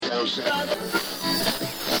Welcome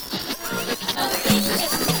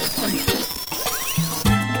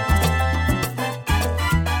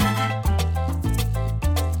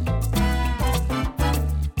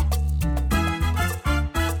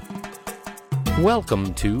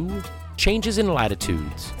to Changes in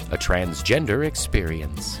Latitudes, a transgender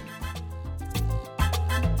experience.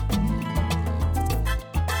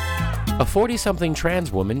 A 40-something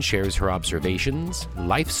trans woman shares her observations,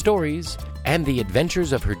 life stories, and the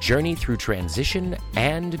adventures of her journey through transition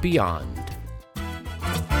and beyond.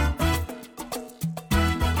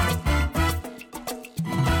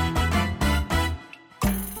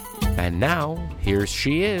 And now, here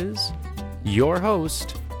she is, your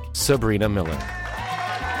host, Sabrina Miller.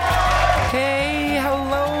 Hey,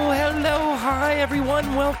 hello, hi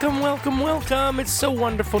everyone, welcome. It's so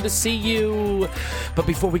wonderful to see you. But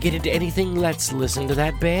before we get into anything, let's listen to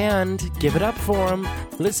that band. Give it up for them.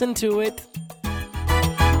 Listen to it.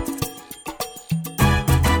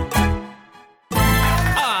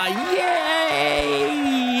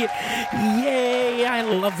 Yay! I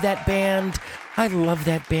love that band. I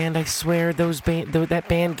swear that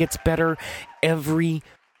band gets better every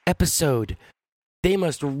episode. They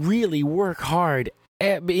must really work hard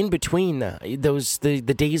in between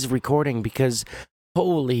the days of recording, because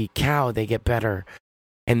holy cow, they get better.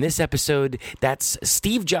 And this episode, that's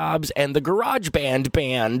Steve Jobs and the GarageBand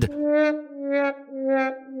Band.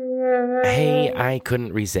 Hey, I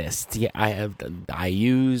couldn't resist. Yeah, I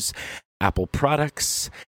use Apple products,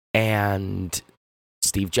 and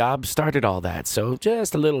Steve Jobs started all that. So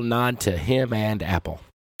just a little nod to him and Apple.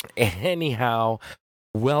 Anyhow,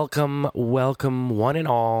 welcome one and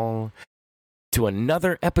all to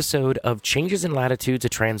another episode of Changes in Latitudes, a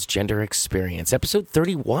Transgender Experience, episode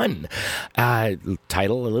 31.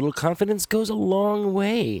 Title, A Little Confidence Goes a Long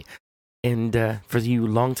Way. And for you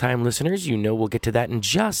long-time listeners, you know we'll get to that in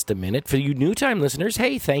just a minute. For you new-time listeners,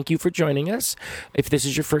 hey, thank you for joining us. If this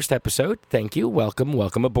is your first episode, thank you.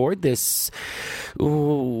 Welcome aboard this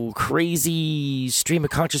crazy stream of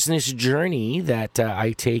consciousness journey that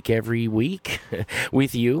I take every week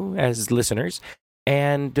with you as listeners.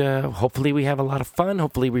 And hopefully we have a lot of fun.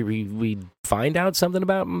 Hopefully we find out something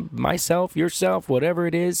about myself, yourself, whatever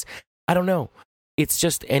it is. I don't know. It's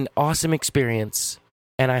just an awesome experience.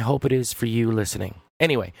 And I hope it is for you listening.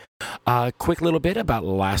 Anyway, a quick little bit about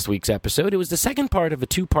last week's episode. It was the second part of a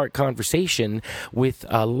two-part conversation with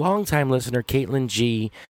a longtime listener, Caitlin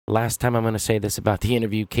G. Last time I'm going to say this about the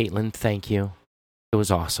interview. Caitlin, thank you. It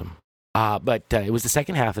was awesome. But it was the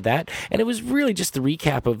second half of that, and it was really just the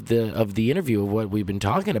recap of the interview, of what we've been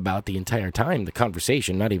talking about the entire time, the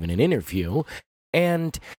conversation, not even an interview.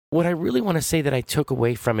 And what I really want to say that I took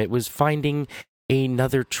away from it was finding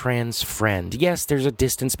another trans friend. Yes, there's a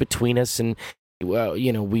distance between us, and well,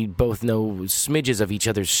 we both know smidges of each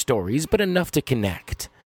other's stories, but enough to connect.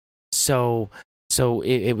 So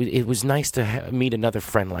it was nice to meet another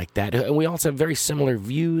friend like that. And we also have very similar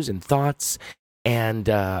views and thoughts, and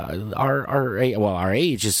our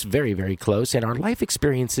age is very, very close, and our life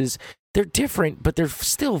experiences, they're different, but they're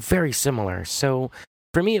still very similar. So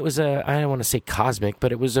for me, it was I don't want to say cosmic,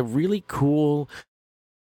 but it was a really cool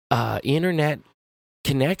internet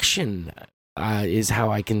connection, is how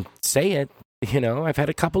I can say it. I've had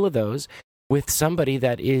a couple of those with somebody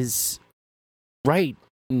that is right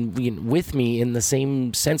with me in the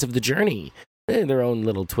same sense of the journey. Their own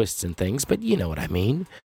little twists and things, but you know what I mean.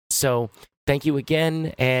 So thank you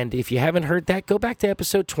again. And if you haven't heard that, go back to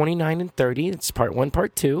episode 29 and 30. It's part 1,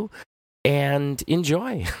 part 2, and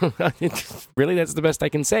enjoy. Really, that's the best I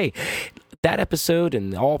can say. That episode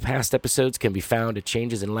and all past episodes can be found at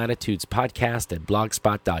Changes in Latitudes podcast at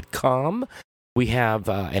blogspot.com. We have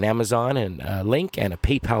an Amazon and a link and a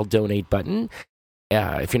PayPal donate button.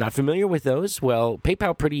 If you're not familiar with those, well,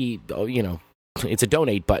 PayPal it's a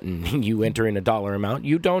donate button. You enter in a dollar amount,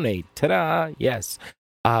 you donate. Ta-da! Yes.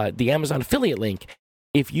 The Amazon affiliate link.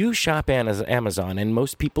 If you shop Amazon, and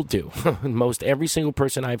most people do, every single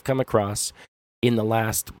person I've come across in the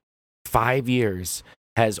last 5 years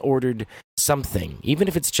has ordered something, even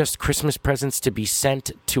if it's just Christmas presents to be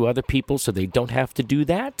sent to other people so they don't have to do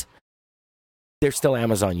that, they're still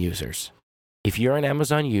Amazon users. If you're an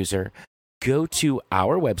Amazon user, go to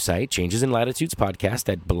our website, Changes in Latitudes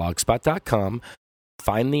podcast at blogspot.com,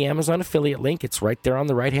 find the Amazon affiliate link. It's right there on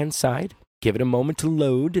the right-hand side. Give it a moment to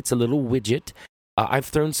load. It's a little widget. I've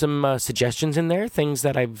thrown some suggestions in there, things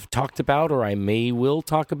that I've talked about or I will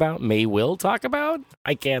talk about.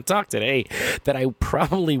 I can't talk today. That I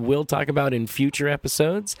probably will talk about in future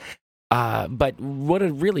episodes. But what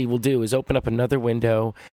it really will do is open up another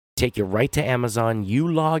window, take you right to Amazon.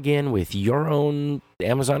 You log in with your own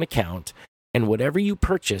Amazon account. And whatever you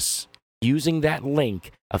purchase using that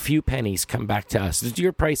link, a few pennies come back to us.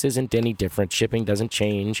 Your price isn't any different. Shipping doesn't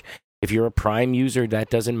change. If you're a Prime user, that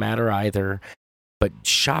doesn't matter either. But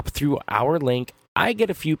shop through our link. I get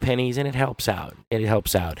a few pennies, and it helps out. It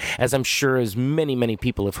helps out. As I'm sure as many, many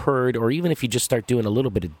people have heard, or even if you just start doing a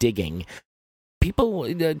little bit of digging,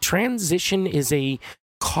 transition is a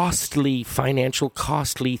financial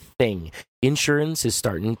costly thing. Insurance is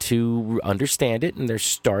starting to understand it, and they're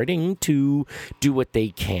starting to do what they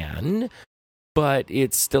can, but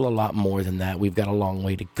it's still a lot more than that. We've got a long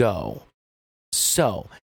way to go. So,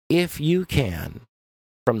 if you can,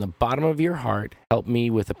 from the bottom of your heart, help me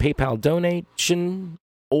with a PayPal donation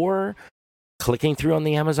or clicking through on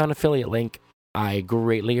the Amazon affiliate link, I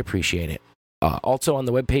greatly appreciate it. Also on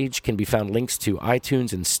the webpage can be found links to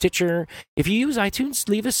iTunes and Stitcher. If you use iTunes,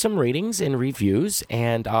 leave us some ratings and reviews,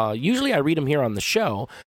 and usually I read them here on the show,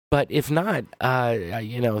 but if not,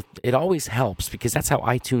 it always helps because that's how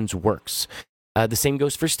iTunes works. The same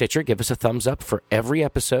goes for Stitcher. Give us a thumbs up for every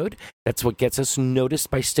episode. That's what gets us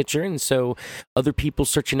noticed by Stitcher, and so other people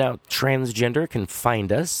searching out transgender can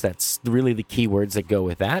find us. That's really the keywords that go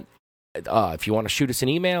with that. If you want to shoot us an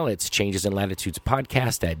email, it's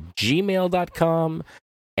changesinlatitudespodcast@gmail.com.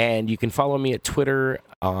 And you can follow me at Twitter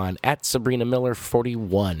on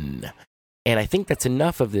 @SabrinaMiller41. And I think that's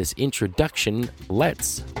enough of this introduction.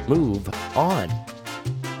 Let's move on.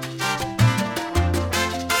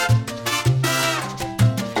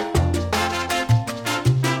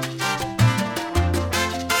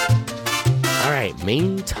 All right,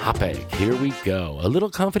 main topic. Here we go. A little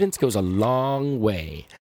confidence goes a long way.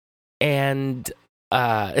 And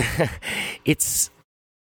it's,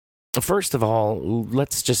 first of all,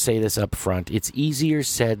 let's just say this up front. It's easier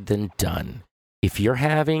said than done. If you're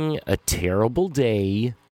having a terrible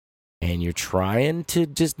day and you're trying to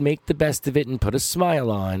just make the best of it and put a smile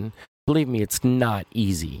on, believe me, it's not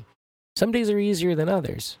easy. Some days are easier than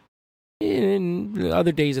others. In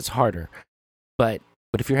other days, it's harder. But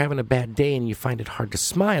if you're having a bad day and you find it hard to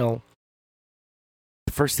smile,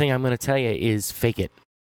 the first thing I'm going to tell you is fake it.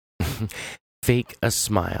 Fake a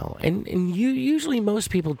smile. And usually most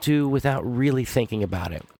people do without really thinking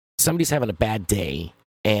about it. Somebody's having a bad day,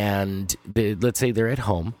 and let's say they're at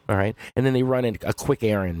home, all right, and then they run in a quick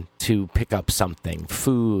errand to pick up something,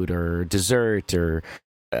 food or dessert or,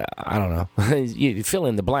 I don't know, you fill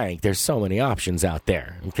in the blank. There's so many options out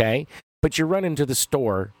there, okay? But you run into the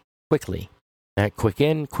store quickly. Quick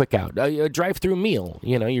in, quick out. A drive-through meal,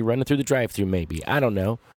 you're running through the drive-through maybe. I don't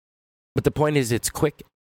know. But the point is it's quick,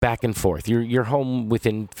 back and forth. You're home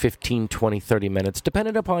within 15, 20, 30 minutes,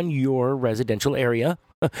 depending upon your residential area.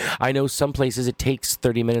 I know some places it takes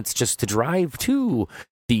 30 minutes just to drive to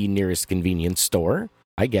the nearest convenience store.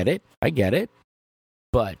 I get it.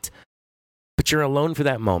 But you're alone for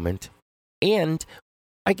that moment. And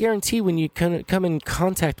I guarantee when you come in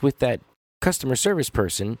contact with that customer service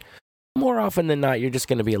person, more often than not, you're just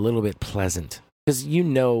going to be a little bit pleasant. Because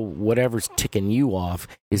whatever's ticking you off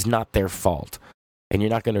is not their fault. And you're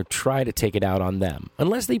not going to try to take it out on them.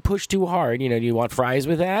 Unless they push too hard. Do you want fries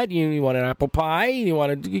with that? You want an apple pie? You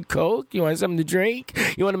want a Coke? You want something to drink?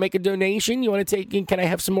 You want to make a donation? You want to can I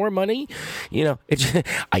have some more money? I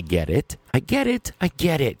get it.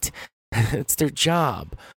 It's their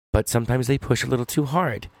job. But sometimes they push a little too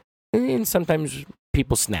hard. And sometimes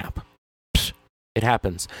people snap. It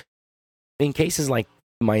happens. In cases like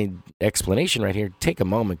my explanation right here, take a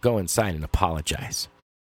moment, go inside and apologize.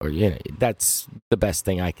 Or, that's the best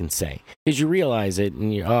thing I can say. Because you realize it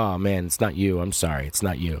and oh man, it's not you. I'm sorry. It's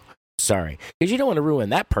not you. Sorry. Because you don't want to ruin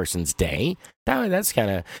that person's day. That's kind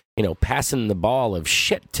of, passing the ball of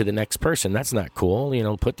shit to the next person. That's not cool.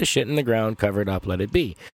 Put the shit in the ground, cover it up, let it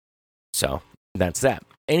be. So that's that.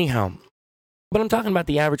 Anyhow, but I'm talking about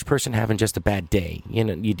the average person having just a bad day.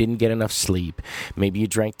 You didn't get enough sleep. Maybe you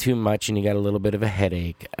drank too much and you got a little bit of a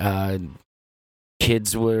headache.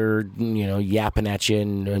 Kids were, yapping at you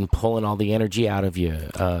and pulling all the energy out of you.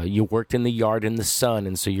 You worked in the yard in the sun,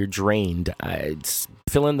 and so you're drained. It's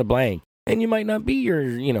fill in the blank. And you might not be your,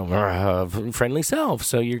 friendly self,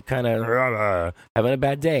 so you're kind of having a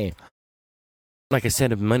bad day. Like I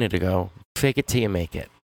said a minute ago, fake it till you make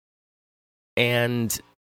it. And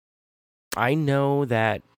I know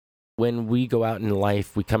that when we go out in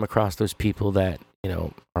life, we come across those people that,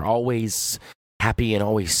 are always happy and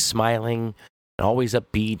always smiling, always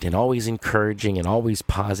upbeat and always encouraging and always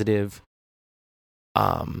positive.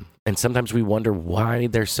 And sometimes we wonder why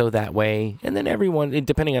they're so that way. And then everyone,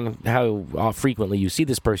 depending on how frequently you see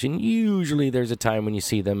this person, usually there's a time when you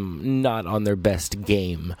see them not on their best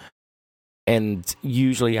game. And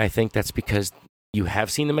usually I think that's because you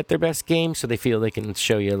have seen them at their best game, so they feel they can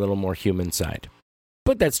show you a little more human side.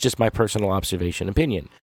 But that's just my personal observation opinion.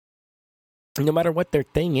 No matter what their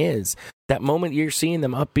thing is, that moment you're seeing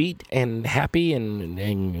them upbeat and happy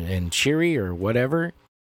and cheery or whatever,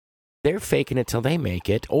 they're faking it till they make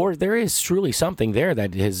it, or there is truly something there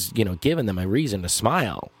that has, given them a reason to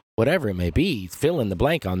smile, whatever it may be. Fill in the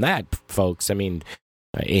blank on that, folks. I mean,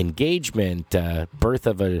 engagement, birth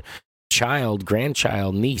of a child,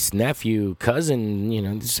 grandchild, niece, nephew,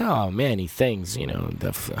 cousin, so many things,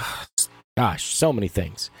 gosh, so many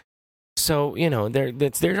things. So,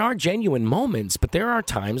 there are genuine moments, but there are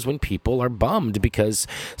times when people are bummed because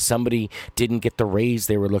somebody didn't get the raise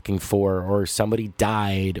they were looking for, or somebody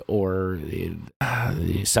died, or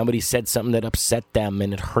somebody said something that upset them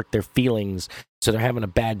and it hurt their feelings, so they're having a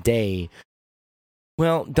bad day.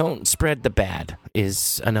 Well, don't spread the bad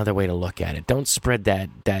is another way to look at it. Don't spread that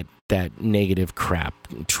negative crap.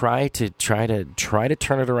 Try to turn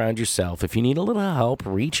it around yourself. If you need a little help,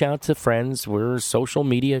 reach out to friends. We're social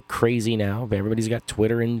media crazy now. Everybody's got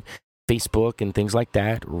Twitter and Facebook and things like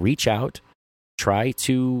that. Reach out. Try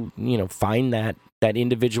to, find that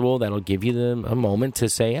individual that'll give you a moment to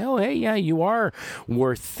say, oh, hey, yeah, you are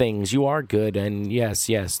worth things. You are good. And yes,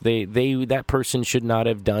 that person should not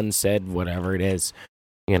have done, said, whatever it is,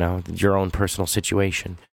 your own personal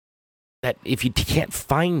situation. That if you can't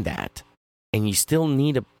find that and you still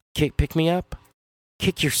need a pick me up,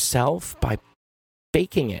 kick yourself by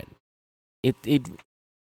faking it.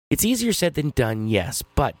 It's easier said than done, yes,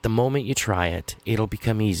 but the moment you try it, it'll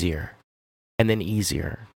become easier, and then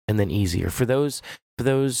easier, and then easier. For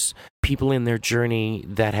those people in their journey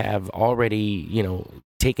that have already,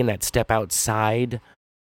 taken that step outside,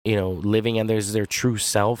 living as their true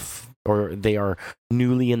self, or they are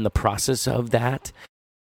newly in the process of that,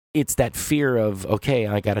 it's that fear of, okay,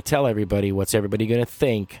 I got to tell everybody. What's everybody going to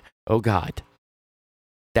think? Oh God,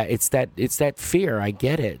 it's that fear. I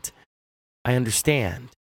get it. I understand.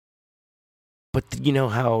 But you know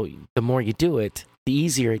how the more you do it, the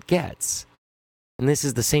easier it gets. And this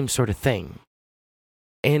is the same sort of thing.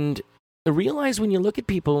 And realize when you look at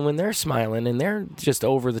people, when they're smiling and they're just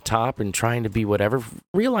over the top and trying to be whatever,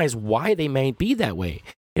 realize why they may be that way.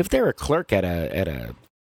 If they're a clerk at a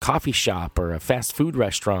coffee shop or a fast food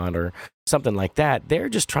restaurant or something like that, they're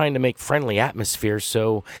just trying to make friendly atmosphere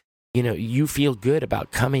so you feel good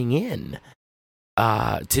about coming in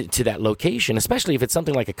to that location, especially if it's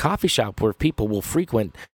something like a coffee shop where people will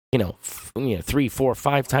frequent 3, 4,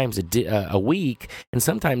 5 times a week, and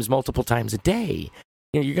sometimes multiple times a day.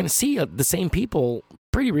 You're going to see the same people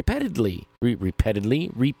pretty repeatedly,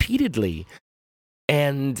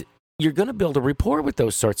 and you're going to build a rapport with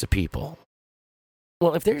those sorts of people.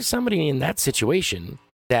 Well, if there's somebody in that situation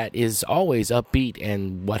that is always upbeat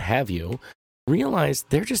and what have you, realize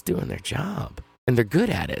they're just doing their job and they're good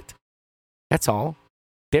at it. That's all.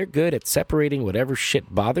 They're good at separating whatever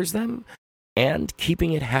shit bothers them and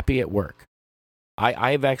keeping it happy at work.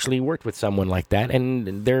 I've actually worked with someone like that,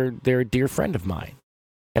 and they're a dear friend of mine.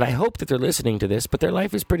 And I hope that they're listening to this, but their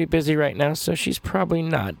life is pretty busy right now, so she's probably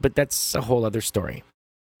not. But that's a whole other story.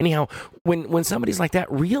 Anyhow, when somebody's like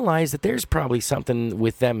that, realize that there's probably something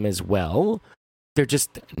with them as well. They're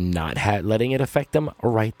just not letting it affect them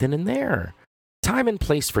right then and there. Time and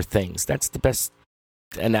place for things. That's the best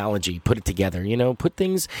analogy. Put it together. Put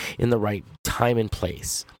things in the right time and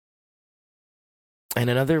place. And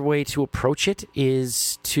another way to approach it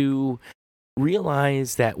is to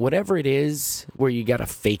realize that whatever it is where you got to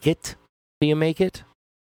fake it till you make it,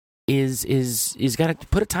 is got to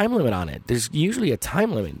put a time limit on it. There's usually a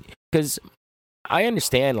time limit, because I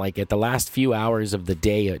understand, like, at the last few hours of the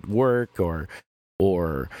day at work or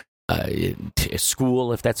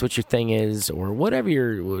school, if that's what your thing is, or whatever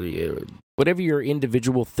your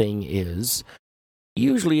individual thing is.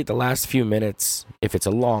 Usually at the last few minutes, if it's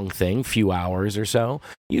a long thing, few hours or so,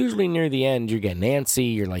 usually near the end, you're getting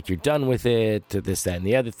antsy, you're done with it, this, that, and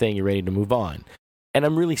the other thing, you're ready to move on. And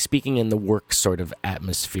I'm really speaking in the work sort of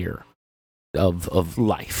atmosphere of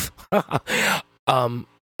life.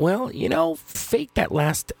 Well, fake that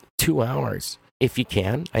last 2 hours if you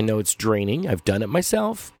can. I know it's draining. I've done it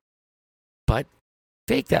myself. But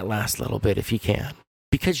fake that last little bit if you can.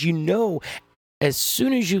 Because as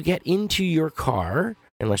soon as you get into your car,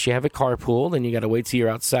 unless you have a carpool, then you got to wait till you're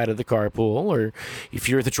outside of the carpool. Or if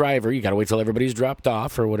you're the driver, you got to wait till everybody's dropped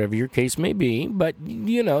off, or whatever your case may be. But,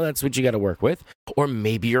 that's what you got to work with. Or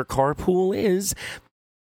maybe your carpool is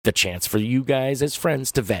the chance for you guys as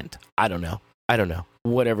friends to vent. I don't know.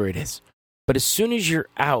 Whatever it is. But as soon as you're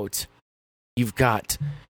out, you've got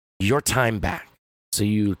your time back. So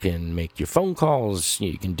you can make your phone calls,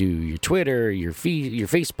 you can do your Twitter, your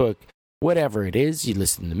Facebook, Whatever it is, you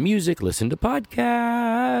listen to music, listen to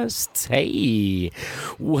podcasts. Hey,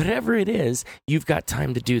 whatever it is, you've got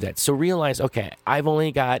time to do that. So realize, okay, I've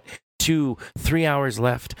only got 2-3 hours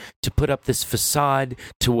left to put up this facade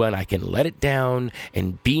to when I can let it down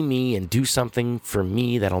and be me and do something for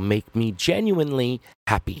me that'll make me genuinely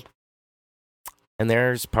happy. And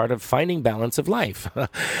there's part of finding balance of life.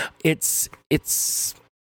 It's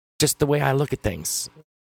just the way I look at things.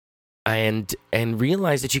 And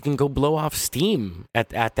realize that you can go blow off steam at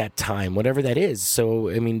that time, whatever that is. So,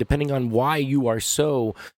 I mean, depending on why you are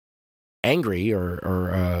so angry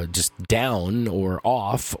or just down or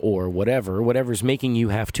off or whatever's making you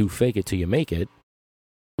have to fake it till you make it,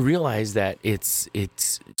 realize that it's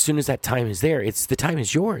as soon as that time is there, the time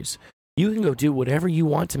is yours. You can go do whatever you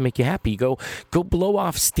want to make you happy. Go blow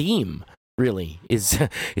off steam, really, is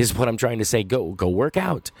what I'm trying to say. Go work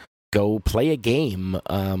out. Go play a game,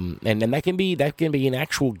 and that can be an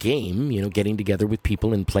actual game, getting together with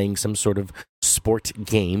people and playing some sort of sport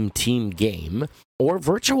game, team game, or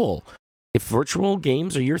virtual. If virtual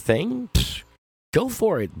games are your thing, go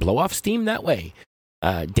for it. Blow off steam that way.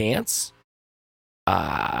 Dance.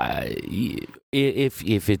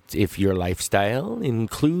 If your lifestyle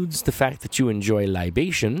includes the fact that you enjoy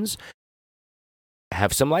libations,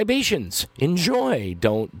 have some libations. Enjoy.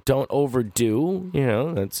 Don't overdo.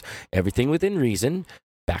 That's everything within reason.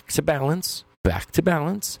 Back to balance.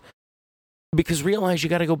 Because realize you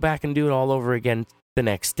got to go back and do it all over again the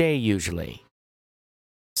next day usually.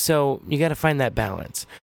 So you got to find that balance.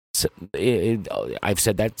 So, I've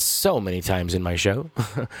said that so many times in my show,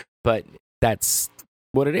 but that's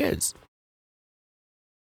what it is.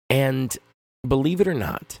 And believe it or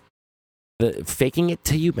not, the faking it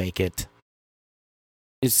till you make it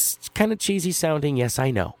is kind of cheesy sounding, yes,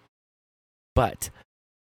 I know. But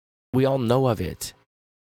we all know of it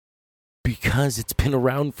because it's been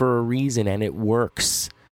around for a reason and it works.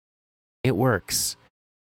 It works.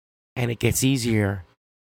 And it gets easier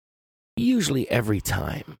usually every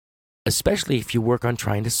time, especially if you work on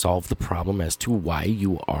trying to solve the problem as to why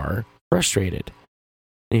you are frustrated.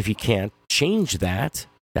 And if you can't change that,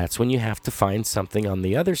 that's when you have to find something on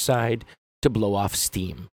the other side to blow off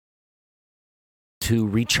steam, to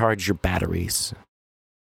recharge your batteries.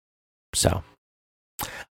 So,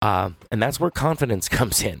 and that's where confidence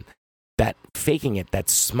comes in. That faking it, that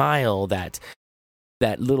smile, that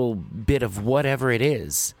little bit of whatever it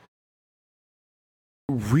is,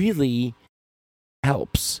 really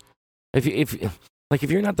helps.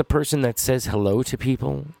 If you're not the person that says hello to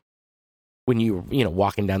people when you're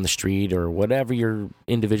walking down the street or whatever your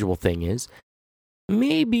individual thing is,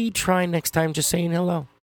 maybe try next time just saying hello.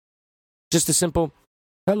 Just a simple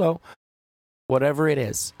hello, whatever it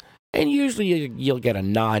is. And usually you'll get a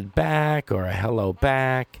nod back or a hello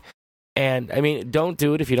back. And, I mean, don't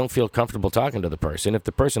do it if you don't feel comfortable talking to the person. If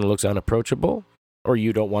the person looks unapproachable or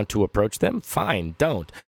you don't want to approach them, fine,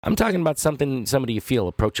 don't. I'm talking about somebody you feel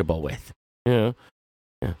approachable with. Yeah.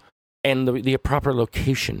 And the proper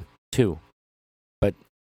location, too. But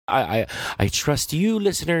I trust you,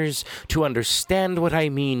 listeners, to understand what I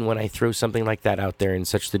mean when I throw something like that out there in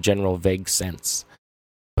such the general vague sense.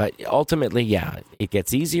 But ultimately, yeah, it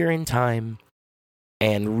gets easier in time,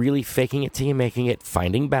 and really faking it till you're making it,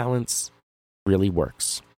 finding balance, really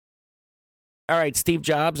works. All right, Steve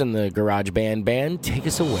Jobs and the GarageBand Band, take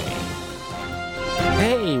us away.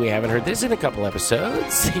 Hey, we haven't heard this in a couple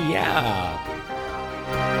episodes. Yeah.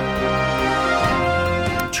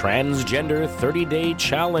 Transgender 30-day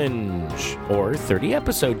challenge or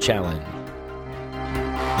 30-episode challenge.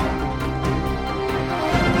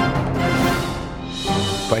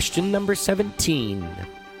 Question number 17.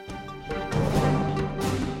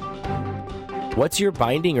 What's your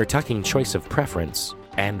binding or tucking choice of preference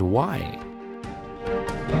and why?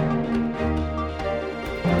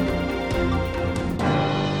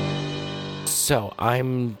 So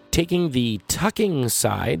I'm taking the tucking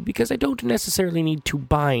side because I don't necessarily need to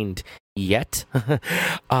bind yet.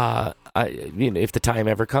 If the time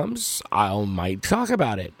ever comes, I might talk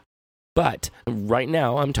about it. But right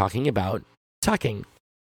now I'm talking about tucking.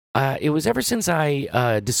 It was ever since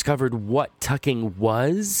I discovered what tucking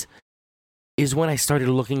was is when I started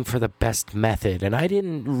looking for the best method. And I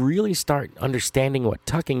didn't really start understanding what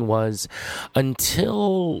tucking was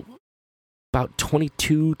until about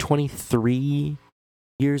 22, 23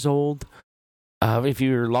 years old. If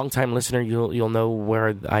you're a longtime listener, you'll know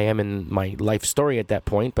where I am in my life story at that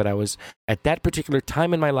point. But I was, at that particular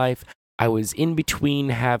time in my life, I was in between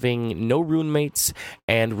having no roommates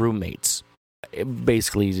and roommates.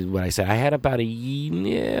 Basically, what I said, I had about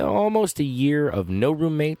almost a year of no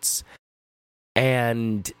roommates,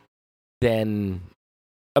 and then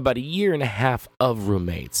about a year and a half of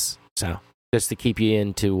roommates. So just to keep you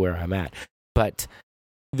into where I'm at. But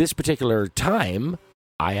this particular time,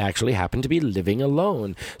 I actually happened to be living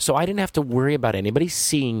alone. So I didn't have to worry about anybody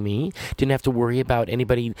seeing me, didn't have to worry about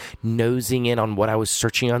anybody nosing in on what I was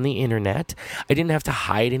searching on the internet. I didn't have to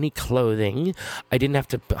hide any clothing. I didn't have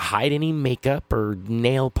to hide any makeup or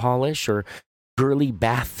nail polish or girly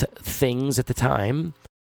bath things at the time.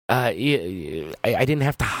 I didn't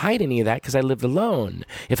have to hide any of that because I lived alone.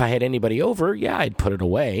 If I had anybody over, yeah, I'd put it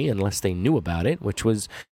away unless they knew about it, which was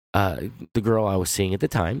the girl I was seeing at the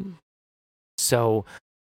time. So,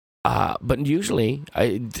 but usually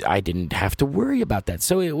I didn't have to worry about that.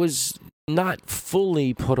 So it was not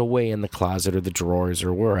fully put away in the closet or the drawers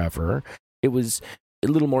or wherever. It was a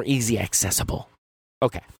little more easy accessible.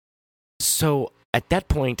 Okay. So at that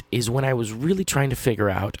point is when I was really trying to figure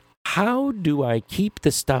out, how do I keep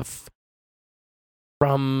the stuff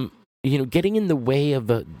from, getting in the way of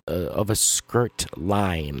a skirt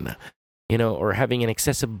line, or having an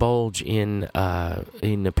excessive bulge in a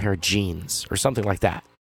pair of jeans or something like that?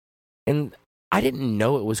 And I didn't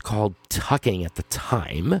know it was called tucking at the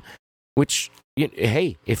time, which,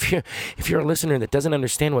 hey, if you're a listener that doesn't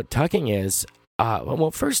understand what tucking is,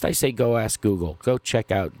 well, first I say go ask Google. Go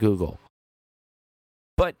check out Google.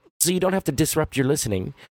 But so you don't have to disrupt your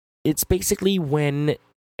listening. It's basically when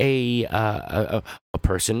a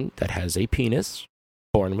person that has a penis,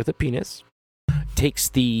 born with a penis, takes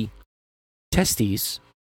the testes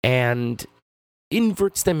and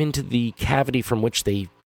inverts them into the cavity from which they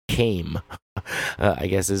came, I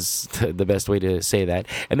guess is the best way to say that,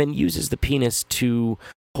 and then uses the penis to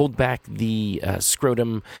hold back the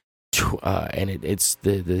scrotum, and it's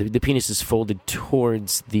the penis is folded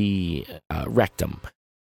towards the rectum.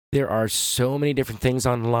 There are so many different things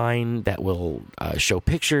online that will show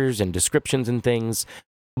pictures and descriptions and things,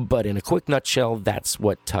 but in a quick nutshell, that's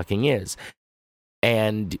what tucking is.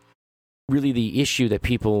 And really the issue that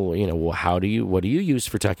people, what do you use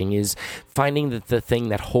for tucking is finding the thing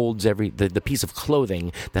that holds the piece of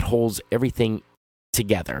clothing that holds everything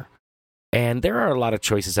together. And there are a lot of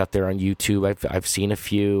choices out there on YouTube. I've seen a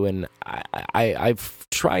few, and I've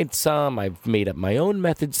tried some. I've made up my own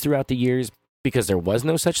methods throughout the years, because there was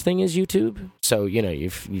no such thing as YouTube. So,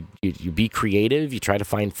 if you be creative, you try to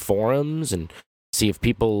find forums and see if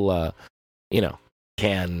people,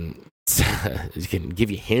 can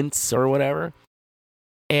give you hints or whatever.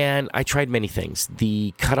 And I tried many things.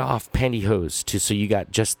 The cut-off pantyhose, so you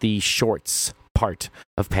got just the shorts part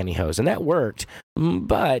of pantyhose. And that worked,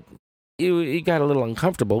 but it got a little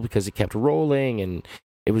uncomfortable because it kept rolling, and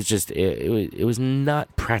it was just, it was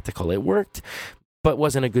not practical. It worked, but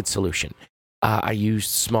wasn't a good solution. I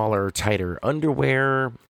used smaller, tighter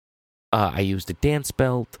underwear. I used a dance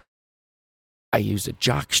belt. I used a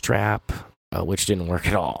jock strap, which didn't work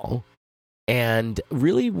at all. And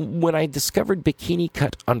really, when I discovered bikini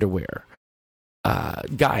cut underwear,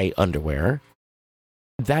 guy underwear,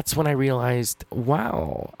 that's when I realized,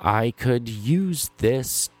 wow, I could use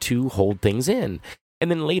this to hold things in.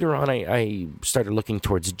 And then later on, I started looking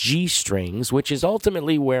towards G-strings, which is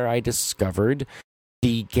ultimately where I discovered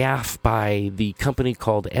the gaff by the company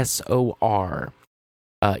called SOR.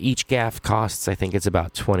 Each gaff costs, I think it's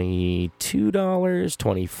about $22,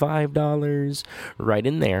 $25, right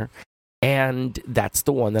in there. And that's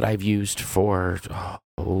the one that I've used for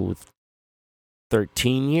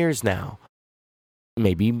 13 years now,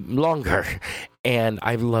 maybe longer. And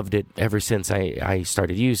I've loved it ever since I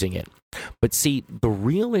started using it. But see, the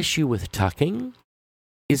real issue with tucking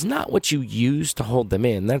is not what you use to hold them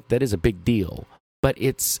in. That is a big deal. But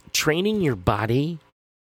it's training your body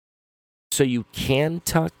so you can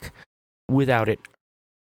tuck without it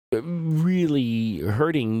really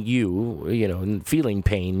hurting you, and feeling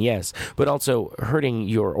pain, yes, but also hurting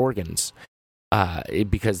your organs.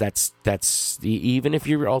 Because that's even if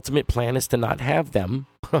your ultimate plan is to not have them,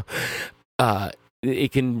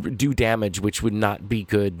 it can do damage, which would not be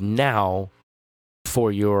good now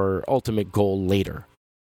for your ultimate goal later.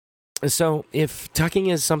 So if tucking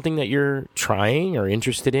is something that you're trying or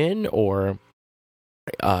interested in, or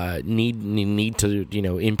need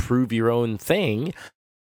to improve your own thing,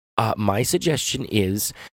 my suggestion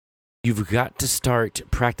is you've got to start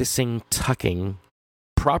practicing tucking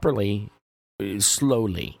properly,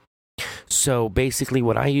 slowly. So basically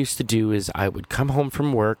what I used to do is I would come home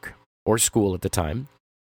from work or school at the time,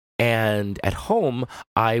 and at home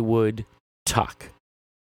I would tuck.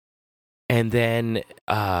 And then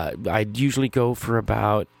I'd usually go for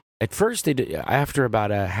about, at first, after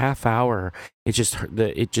about a half hour, it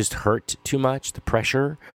just hurt too much. The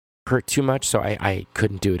pressure hurt too much, so I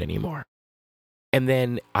couldn't do it anymore. And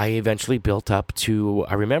then I eventually built up to,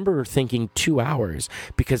 I remember thinking 2 hours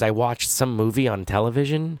because I watched some movie on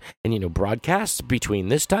television and, broadcasts between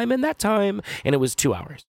this time and that time, and it was 2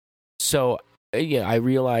 hours. So, I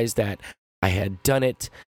realized that I had done it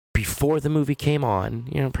before the movie came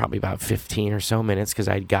on, probably about 15 or so minutes because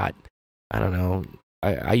I'd got, I don't know,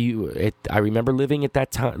 I remember living at that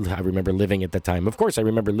time. I remember living at that time. Of course, I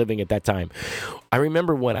remember living at that time. I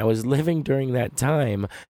remember when I was living during that time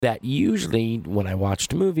that usually when I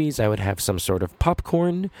watched movies, I would have some sort of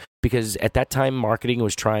popcorn because at that time, marketing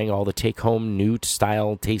was trying all the take-home new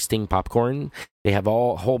style tasting popcorn. They have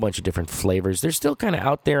a whole bunch of different flavors. They're still kind of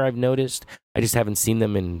out there, I've noticed. I just haven't seen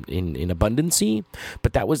them in abundancy.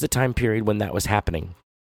 But that was the time period when that was happening.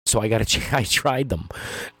 So I tried them,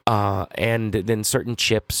 and then certain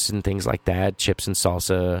chips and things like that, chips and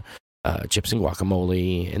salsa, chips and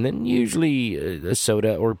guacamole, and then usually a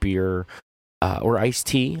soda or beer or iced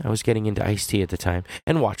tea. I was getting into iced tea at the time,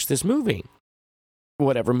 and watched this movie,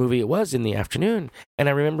 whatever movie it was, in the afternoon. And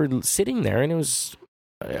I remember sitting there, and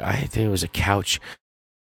I think it was a couch,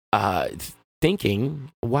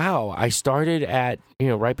 thinking, wow, I started at,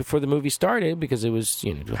 right before the movie started because it was,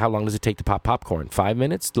 how long does it take to pop popcorn? 5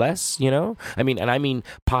 minutes? Less, I mean,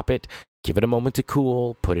 pop it, give it a moment to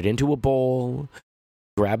cool, put it into a bowl,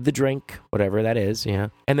 grab the drink, whatever that is,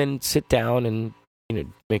 and then sit down and,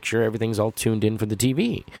 make sure everything's all tuned in for the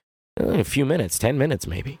TV. A few minutes, 10 minutes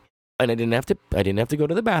maybe. And I didn't have to go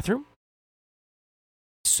to the bathroom.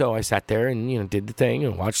 So I sat there and, did the thing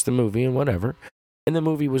and watched the movie and whatever. And the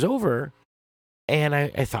movie was over. And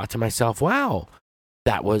I thought to myself, wow,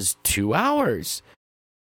 that was 2 hours.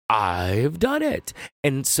 I've done it.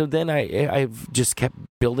 And so then I've just kept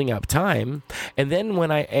building up time. And then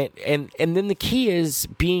when and then the key is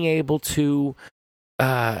being able to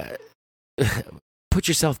put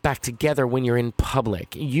yourself back together when you're in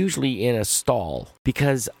public, usually in a stall,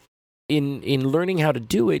 because in learning how to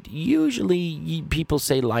do it, usually people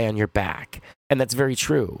say lie on your back. And that's very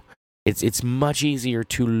true. It's much easier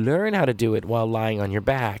to learn how to do it while lying on your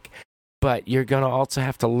back, but you're gonna also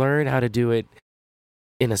have to learn how to do it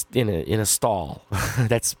in a stall.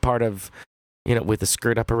 That's part of, with a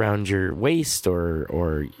skirt up around your waist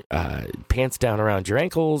or pants down around your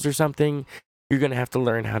ankles or something. You're gonna have to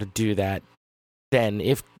learn how to do that. Then,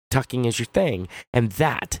 if tucking is your thing, and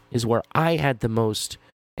that is where I had the most,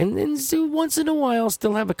 and then once in a while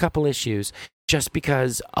still have a couple issues just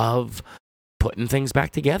because of putting things back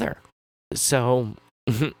together. So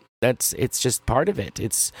it's just part of it.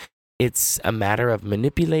 It's a matter of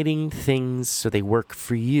manipulating things so they work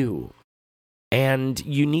for you. And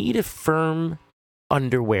you need a firm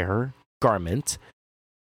underwear garment,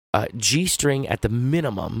 G-string at the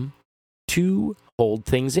minimum, to hold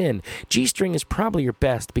things in. G-string is probably your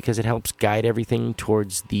best because it helps guide everything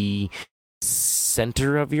towards the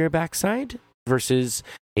center of your backside versus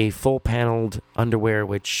a full paneled underwear,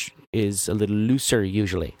 which is a little looser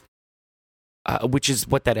usually. Which is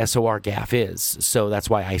what that SOR gaff is. So that's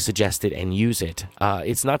why I suggest it and use it.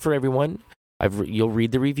 It's not for everyone. You'll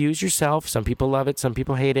read the reviews yourself. Some people love it. Some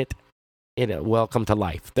people hate it. Welcome to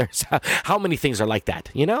life. There's how many things are like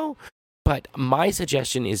that, But my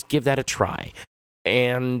suggestion is give that a try.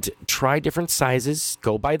 And try different sizes.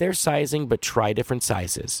 Go by their sizing, but try different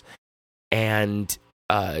sizes. And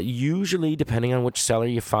usually, depending on which seller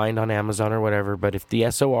you find on Amazon or whatever, but if the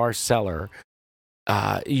SOR seller...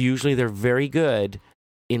 usually they're very good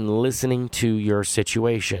in listening to your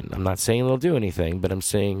situation. I'm not saying they'll do anything, but I'm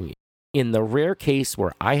saying in the rare case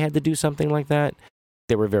where I had to do something like that,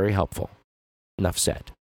 they were very helpful. Enough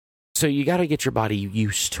said. So you got to get your body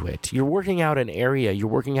used to it. You're working out an area, you're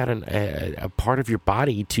working out a part of your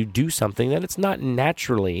body to do something that it's not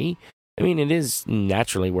naturally. I mean, it is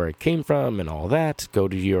naturally where it came from and all that. Go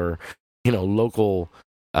to your, local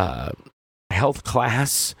health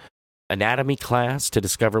class, anatomy class to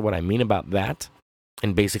discover what I mean about that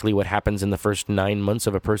and basically what happens in the first 9 months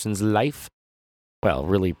of a person's life. Well,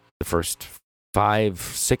 really the first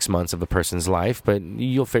 5-6 months of a person's life, but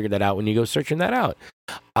you'll figure that out when you go searching that out.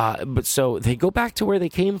 But so they go back to where they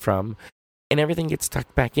came from and everything gets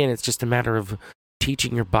tucked back in. It's just a matter of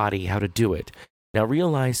teaching your body how to do it. Now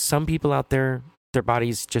realize some people out there, their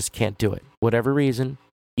bodies just can't do it. Whatever reason,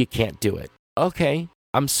 you can't do it. Okay,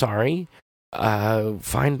 I'm sorry.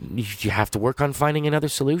 You have to work on finding another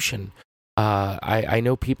solution. I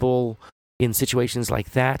know people in situations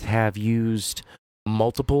like that have used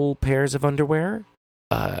multiple pairs of underwear,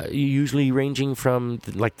 usually ranging from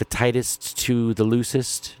the tightest to the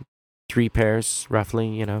loosest, 3 pairs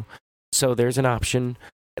roughly, So there's an option.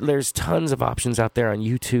 There's tons of options out there on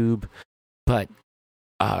YouTube, but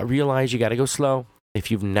realize you got to go slow.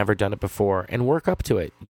 if you've never done it before, and work up to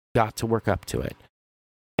it. You've got to work up to it.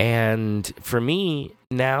 And for me,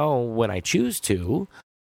 now when I choose to,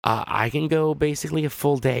 I can go basically a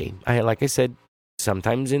full day. Like I said,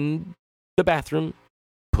 sometimes in the bathroom,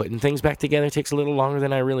 putting things back together takes a little longer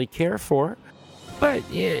than I really care for, but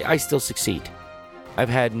yeah, I still succeed. I've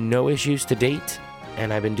had no issues to date,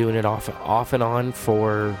 and I've been doing it off and on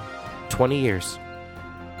for 20 years.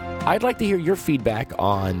 I'd like to hear your feedback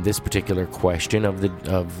on this particular question of the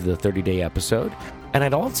 30-day episode, and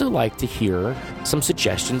I'd also like to hear some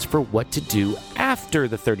suggestions for what to do after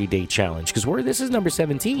the 30-day challenge, because this is number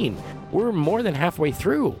 17. We're more than halfway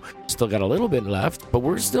through. Still got a little bit left, but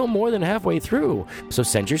we're still more than halfway through. So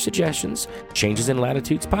send your suggestions,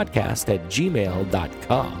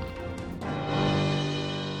 changesinlatitudespodcast@gmail.com.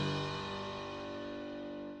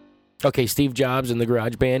 Okay, Steve Jobs and the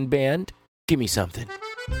Garage Band, give me something.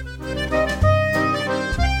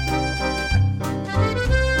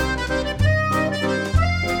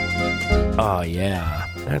 Oh, yeah.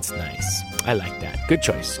 That's nice. I like that. Good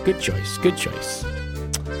choice.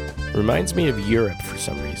 Reminds me of Europe for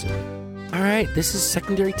some reason. All right, this is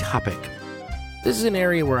secondary topic. This is an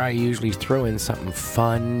area where I usually throw in something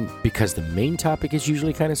fun because the main topic is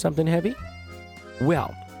usually kind of something heavy.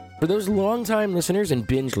 Well, for those long-time listeners and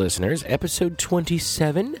binge listeners, episode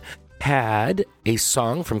 27 had a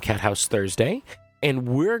song from Cat House Thursday, and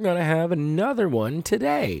we're going to have another one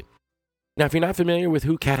today. Now, if you're not familiar with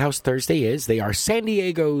who Cat House Thursday is, they are San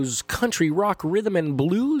Diego's country rock rhythm and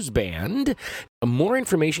blues band. More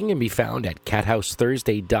information can be found at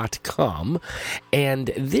cathouse.thursday.com.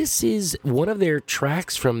 And this is one of their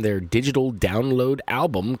tracks from their digital download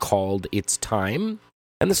album called It's Time.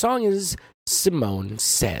 And the song is Simone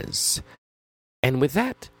Says. And with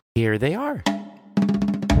that, here they are.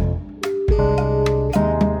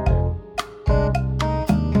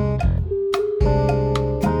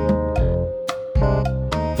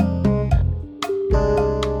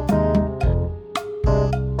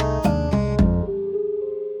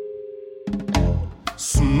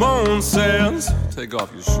 Simone says, take off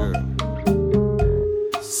your shirt.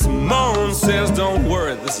 Simone says, don't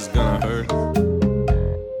worry, this is gonna hurt.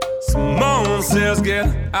 Simone says, get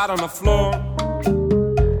out on the floor.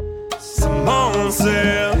 Simone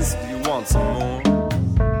says, do you want some more?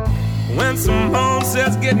 When Simone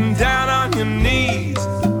says, getting down on your knees,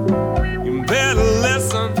 you better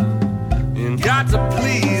listen, you got to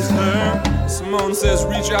please her. Simone says,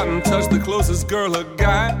 reach out and touch the closest girl or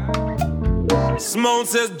guy. Simone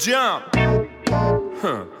says, jump,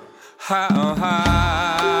 how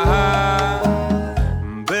high?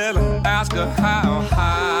 Better ask her how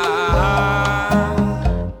high.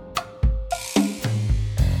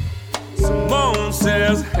 Simone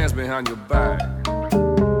says, hands behind your back.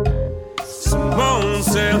 Simone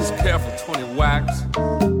says, careful 20 whacks.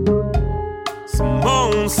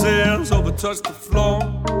 Simone says, overtouch the floor.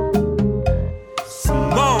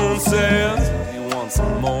 Simone says, you want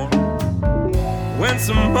some more? When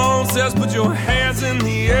Simone says put your hands in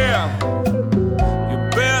the air, you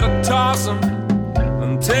better toss them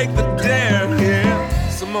and take the dare, yeah.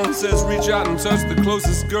 Simone says reach out and touch the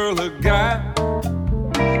closest girl or guy.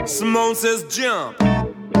 Simone says jump,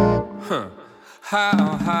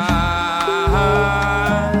 how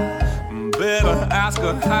high? Better ask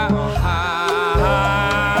her how high.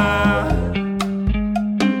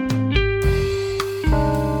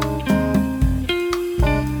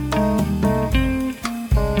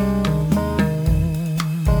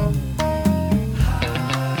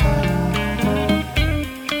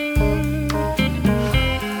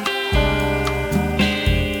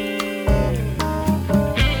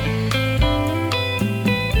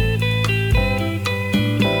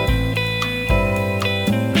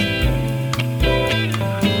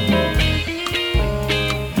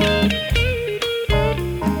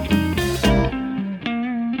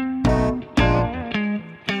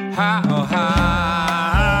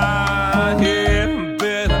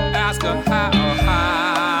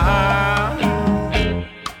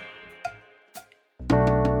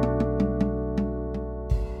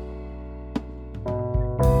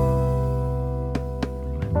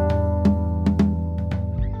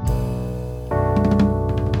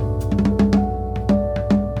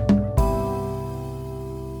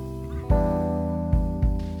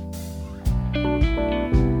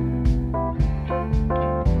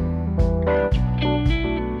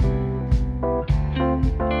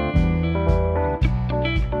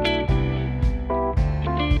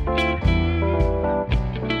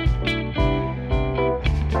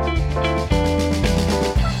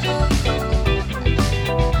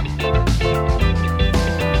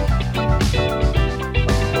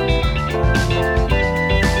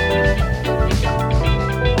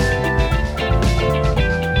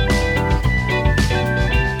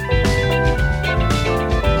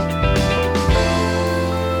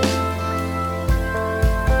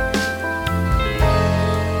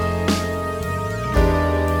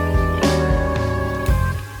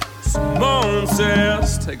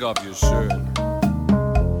 take off your shirt.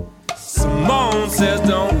 Simone says,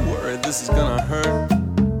 don't worry, this is gonna hurt.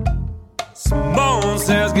 Simone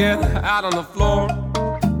says, get out on the floor.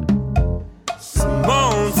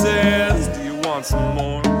 Simone says, do you want some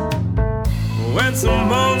more? When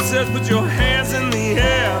Simone says, put your hands in the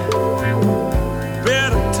air,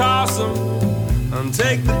 better toss them and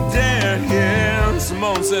take the dare, yeah.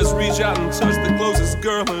 Simone says, reach out and touch the closest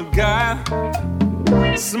girl or guy.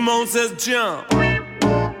 Simone says, jump.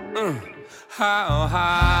 How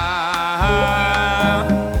high?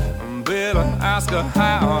 Better ask her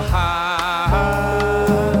how high.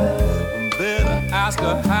 Better ask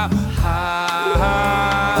her how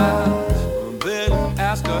high. Better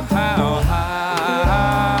ask her how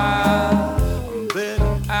high.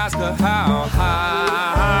 Better ask her how high.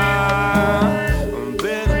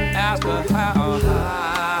 Better ask her how high.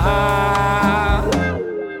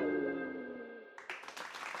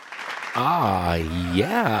 Ah,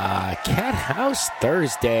 yeah, Cat House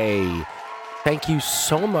Thursday. Thank you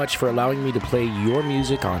so much for allowing me to play your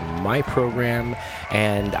music on my program,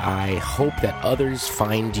 and I hope that others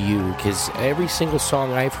find you, because every single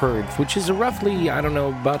song I've heard, which is roughly, I don't know,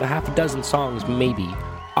 about a half a dozen songs maybe,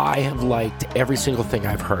 I have liked every single thing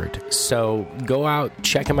I've heard. So go out,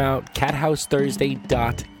 check them out,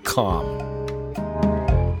 cathouse.thursday.com.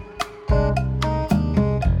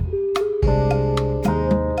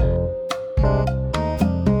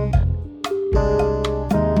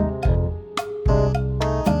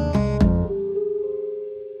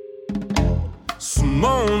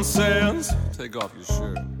 Simone says, take off your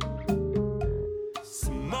shirt.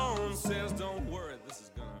 Simone says, don't worry, this is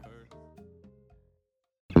gonna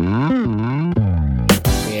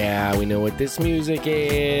hurt. Yeah, we know what this music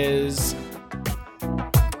is.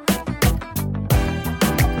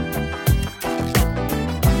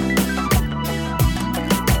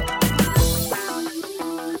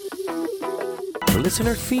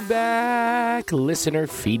 Listener feedback. Listener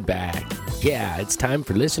feedback. Yeah, it's time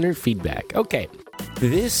for listener feedback. Okay,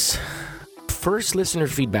 this first listener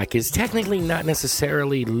feedback is technically not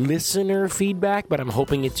necessarily listener feedback, but I'm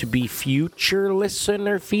hoping it to be future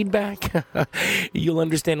listener feedback. You'll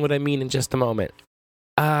understand what I mean in just a moment.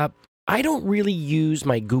 I don't really use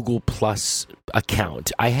my Google Plus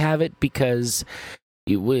account. I have it because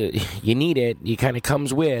you need it. It kind of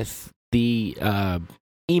comes with the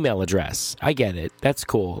email address. I get it. That's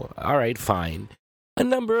cool. All right, fine. A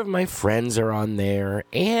number of my friends are on there,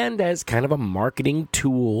 and as kind of a marketing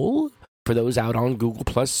tool for those out on Google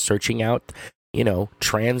Plus searching out,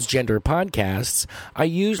 transgender podcasts, I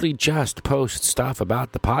usually just post stuff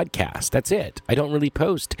about the podcast. That's it. I don't really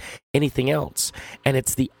post anything else, and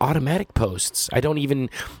it's the automatic posts. I don't even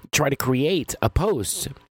try to create a post.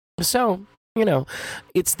 So,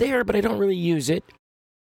 it's there, but I don't really use it.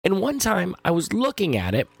 And one time I was looking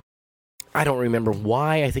at it. I don't remember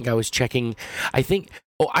why. I think I was checking. I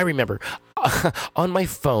remember. On my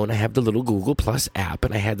phone, I have the little Google Plus app,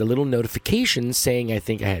 and I had the little notifications saying I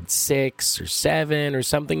think I had 6 or 7 or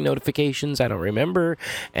something notifications. I don't remember.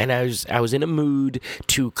 And I was in a mood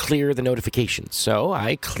to clear the notifications. So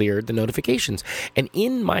I cleared the notifications. And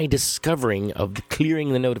in my discovering of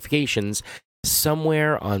clearing the notifications,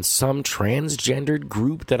 somewhere on some transgendered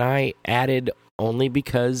group that I added only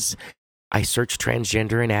because I searched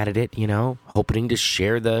transgender and added it, hoping to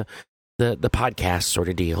share the podcast sort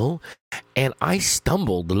of deal. And I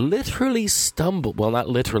literally stumbled. Well, not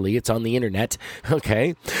literally, it's on the internet,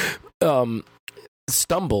 okay?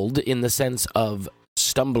 Stumbled in the sense of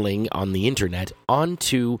stumbling on the internet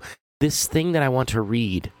onto this thing that I want to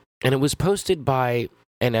read. And it was posted by,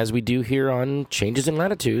 and as we do here on Changes in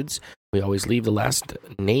Latitudes, we always leave the last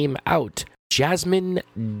name out, Jasmine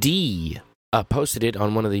D. Posted it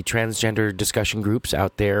on one of the transgender discussion groups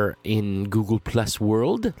out there in Google Plus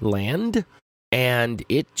world land. And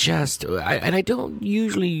it just, I don't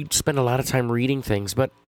usually spend a lot of time reading things,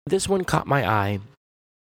 but this one caught my eye,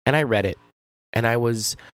 and I read it, and I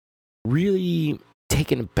was really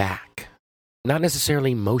taken aback. Not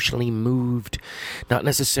necessarily emotionally moved, not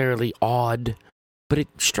necessarily awed, but it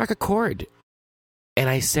struck a chord. And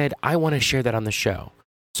I said, I want to share that on the show.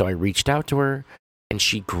 So I reached out to her, and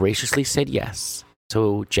she graciously said yes.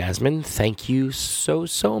 So, Jasmine, thank you so,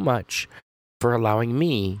 so much for allowing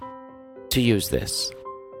me to use this.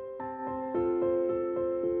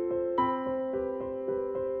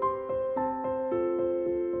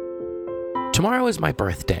 Tomorrow is my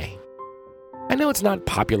birthday. I know it's not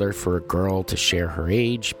popular for a girl to share her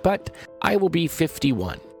age, but I will be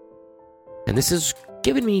 51. And this has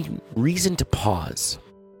given me reason to pause.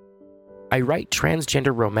 I write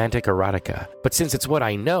transgender romantic erotica, but since it's what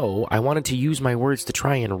I know, I wanted to use my words to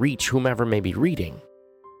try and reach whomever may be reading.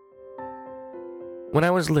 When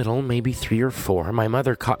I was little, maybe 3 or 4, my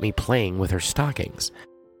mother caught me playing with her stockings.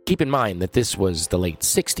 Keep in mind that this was the late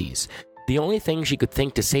 60s. The only thing she could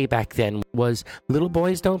think to say back then was, "Little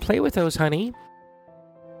boys don't play with those, honey."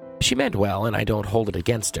 She meant well, and I don't hold it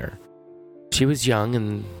against her. She was young,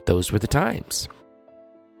 and those were the times.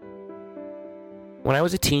 When I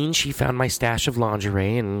was a teen, she found my stash of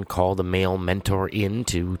lingerie and called a male mentor in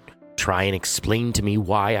to try and explain to me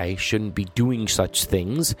why I shouldn't be doing such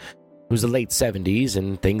things. It was the late 70s,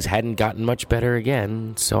 and things hadn't gotten much better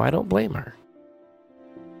again, so I don't blame her.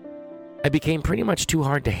 I became pretty much too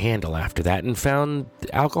hard to handle after that and found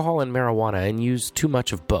alcohol and marijuana and used too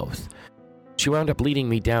much of both. She wound up leading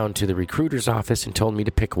me down to the recruiter's office and told me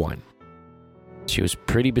to pick one. She was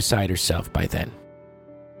pretty beside herself by then.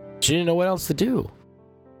 She didn't know what else to do.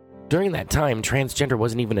 During that time, transgender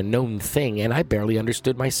wasn't even a known thing, and I barely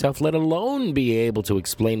understood myself, let alone be able to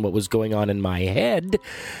explain what was going on in my head.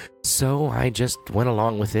 So I just went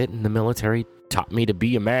along with it, and the military taught me to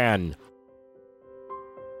be a man.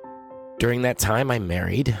 During that time, I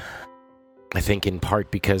married. I think in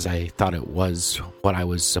part because I thought it was what I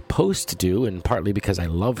was supposed to do, and partly because I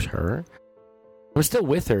loved her. I'm still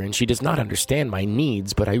with her, and she does not understand my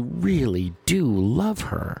needs, but I really do love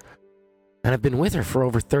her. And I've been with her for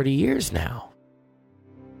over 30 years now.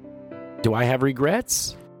 Do I have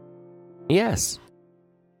regrets? Yes.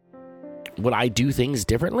 Would I do things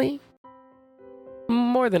differently?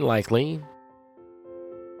 More than likely.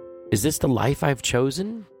 Is this the life I've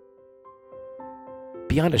chosen?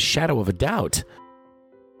 Beyond a shadow of a doubt.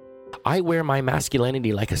 I wear my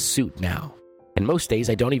masculinity like a suit now. And most days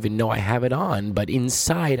I don't even know I have it on, but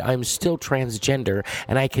inside I'm still transgender,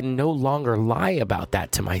 and I can no longer lie about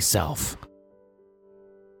that to myself.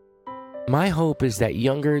 My hope is that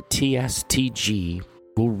younger TSTG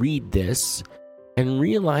will read this and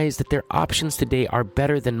realize that their options today are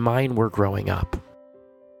better than mine were growing up.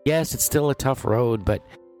 Yes, it's still a tough road,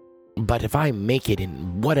 but if I make it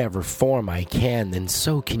in whatever form I can, then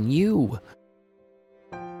so can you.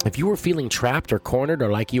 If you are feeling trapped or cornered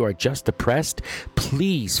or like you are just depressed,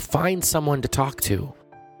 please find someone to talk to.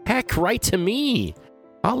 Heck, write to me.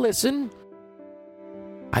 I'll listen.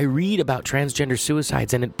 I read about transgender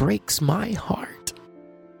suicides and it breaks my heart.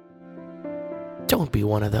 Don't be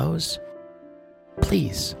one of those.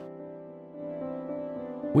 Please.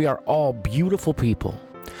 We are all beautiful people,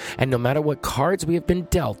 and no matter what cards we have been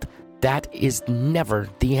dealt, that is never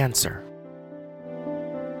the answer.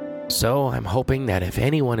 So I'm hoping that if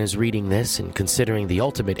anyone is reading this and considering the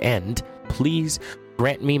ultimate end, please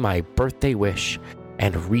grant me my birthday wish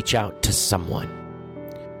and reach out to someone.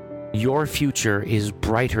 Your future is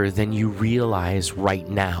brighter than you realize right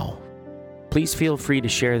now. Please feel free to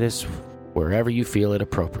share this wherever you feel it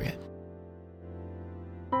appropriate.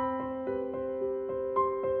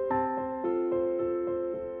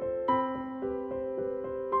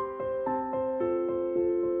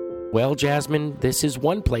 Well, Jasmine, this is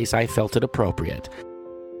one place I felt it appropriate.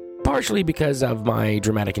 Partially because of my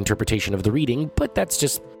dramatic interpretation of the reading, but that's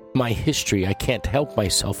just my history. I can't help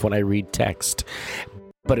myself when I read text.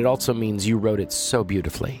 But it also means you wrote it so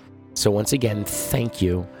beautifully. So once again, thank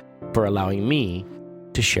you for allowing me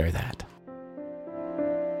to share that.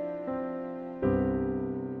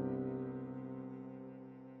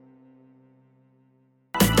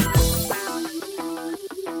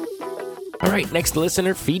 All right, next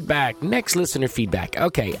listener feedback.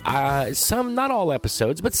 Okay, not all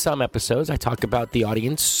episodes, but some episodes, I talk about the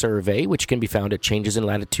audience survey, which can be found at Changes in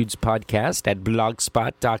Latitudes podcast at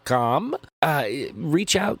blogspot.com.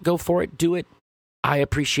 Reach out, go for it, do it. I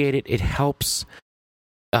appreciate it. It helps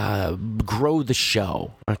grow the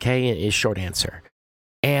show, okay, is short answer.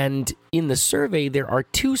 And in the survey, there are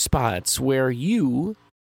 2 spots where you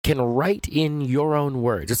can write in your own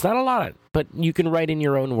words. It's not a lot, but you can write in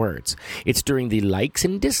your own words. It's during the likes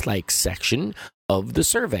and dislikes section of the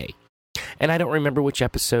survey. And I don't remember which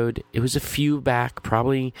episode. It was a few back,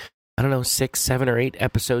 probably, 6, 7, or 8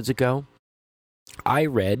 episodes ago. I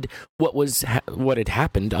read what had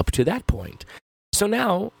happened up to that point. So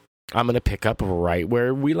now I'm going to pick up right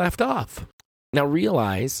where we left off. Now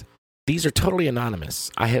realize these are totally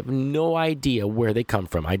anonymous. I have no idea where they come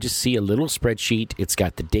from. I just see a little spreadsheet. It's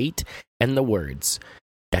got the date and the words.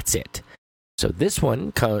 That's it. So this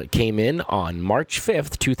one came in on March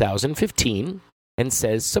 5th, 2015, and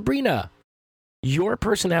says, Sabrina, your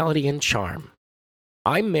personality and charm.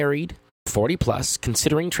 I'm married, 40 plus,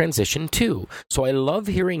 considering transition too. So I love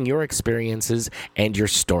hearing your experiences and your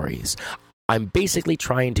stories. I'm basically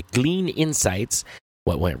trying to glean insights.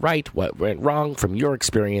 What went right, what went wrong from your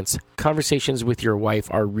experience. Conversations with your wife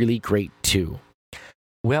are really great too.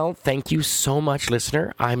 Well, thank you so much,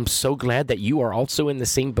 listener. I'm so glad that you are also in the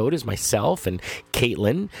same boat as myself and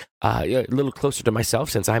Caitlin. A little closer to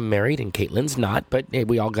myself since I'm married and Caitlin's not, but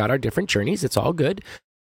we all got our different journeys. It's all good.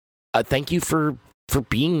 Thank you for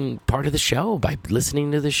being part of the show, by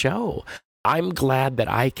listening to the show. I'm glad that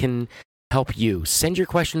I can help you. Send your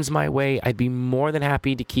questions my way. I'd be more than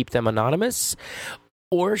happy to keep them anonymous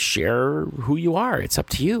or share who you are. It's up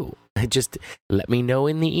to you. Just let me know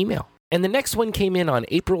in the email. And the next one came in on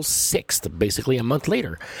April 6th, basically a month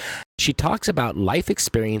later. She talks about life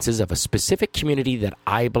experiences of a specific community that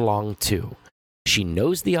I belong to. She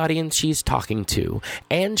knows the audience she's talking to,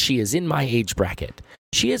 and she is in my age bracket.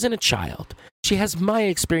 She isn't a child. She has my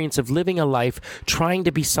experience of living a life trying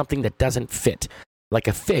to be something that doesn't fit, like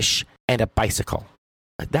a fish and a bicycle.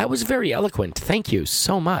 That was very eloquent. Thank you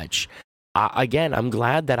so much. Again, I'm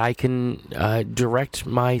glad that I can direct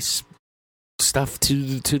my stuff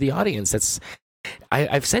to the audience.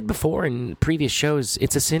 I've said before in previous shows,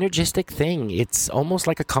 it's a synergistic thing. It's almost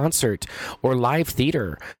like a concert or live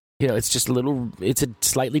theater. It's a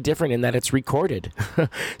slightly different in that it's recorded.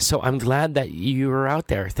 So I'm glad that you are out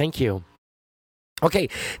there. Thank you. Okay,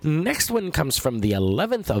 next one comes from the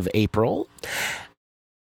 11th of April.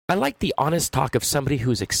 I like the honest talk of somebody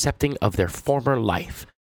who's accepting of their former life,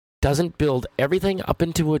 doesn't build everything up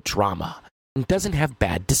into a drama, and doesn't have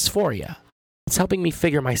bad dysphoria. It's helping me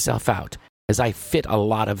figure myself out, as I fit a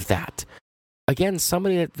lot of that. Again,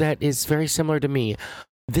 somebody that is very similar to me.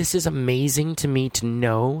 This is amazing to me to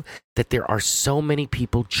know that there are so many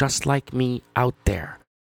people just like me out there.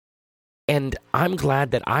 And I'm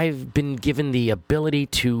glad that I've been given the ability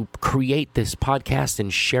to create this podcast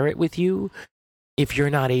and share it with you if you're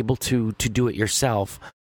not able to do it yourself.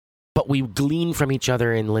 But we glean from each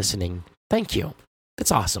other in listening. Thank you.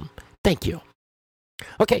 That's awesome. Thank you.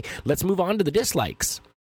 Okay, let's move on to the dislikes.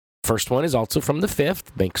 First one is also from the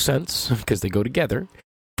 5th. Makes sense because they go together.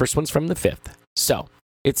 First one's from the 5th. So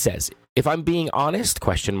it says, if I'm being honest, ?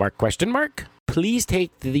 Please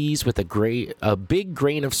take these with a big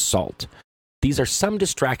grain of salt. These are some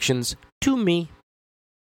distractions to me.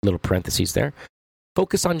 Little parentheses there.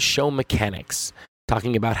 Focus on show mechanics.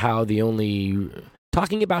 Talking about how the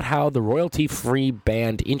royalty-free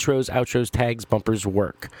band intros, outros, tags, bumpers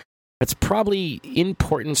work. That's probably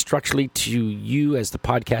important structurally to you as the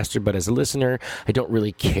podcaster, but as a listener, I don't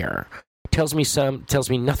really care. Tells me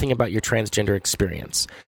nothing about your transgender experience.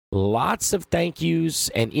 Lots of thank yous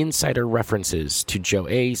and insider references to Joe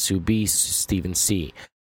A, Sue B, Stephen C.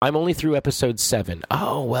 I'm only through episode 7.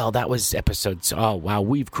 Oh, well, that was oh, wow,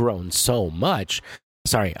 we've grown so much.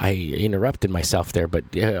 Sorry, I interrupted myself there, but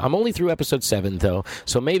I'm only through episode 7, though,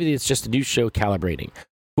 so maybe it's just a new show calibrating.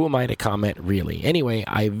 Who am I to comment, really? Anyway,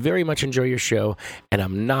 I very much enjoy your show, and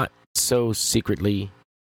I'm not so secretly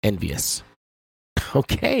envious.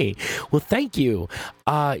 Okay, well, thank you.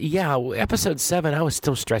 Episode 7, I was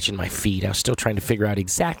still stretching my feet. I was still trying to figure out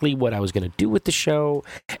exactly what I was going to do with the show,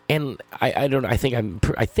 and I don't know. I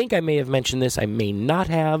think I may have mentioned this. I may not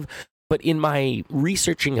have, but in my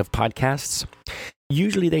researching of podcasts,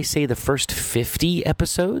 usually they say the first 50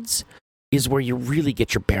 episodes is where you really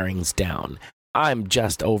get your bearings down. I'm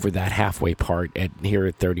just over that halfway part here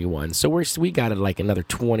at 31, so we got like another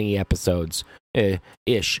 20 episodes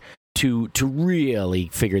ish. To really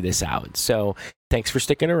figure this out. So thanks for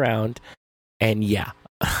sticking around. And yeah,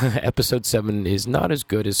 episode 7 is not as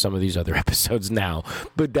good as some of these other episodes now,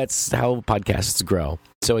 but that's how podcasts grow.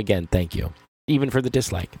 So again, thank you, even for the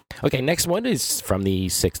dislike. Okay, next one is from the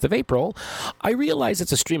 6th of April. I realize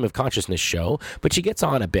it's a stream of consciousness show, but she gets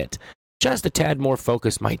on a bit. Just a tad more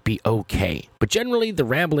focus might be okay. But generally, the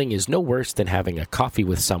rambling is no worse than having a coffee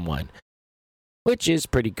with someone. Which is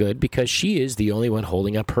pretty good because she is the only one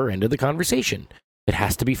holding up her end of the conversation. It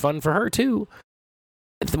has to be fun for her, too.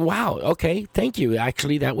 Wow, okay, thank you.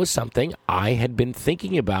 Actually, that was something I had been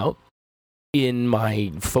thinking about in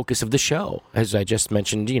my focus of the show. As I just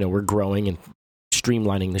mentioned, we're growing and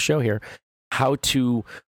streamlining the show here. How to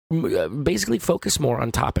basically focus more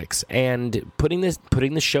on topics. And putting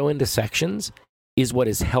the show into sections is what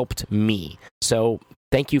has helped me. So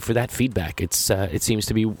thank you for that feedback. It seems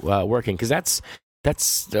to be working because that's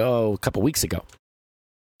a couple weeks ago.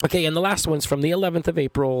 Okay, and the last one's from the 11th of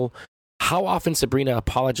April. How often Sabrina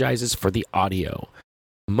apologizes for the audio.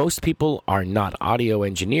 Most people are not audio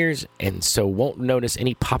engineers and so won't notice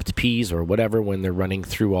any popped P's or whatever when they're running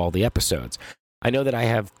through all the episodes. I know that I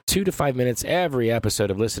have 2 to 5 minutes every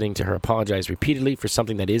episode of listening to her apologize repeatedly for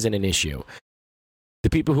something that isn't an issue. The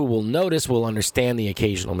people who will notice will understand the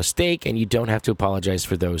occasional mistake, and you don't have to apologize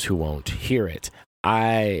for those who won't hear it.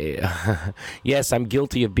 Yes, I'm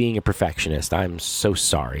guilty of being a perfectionist. I'm so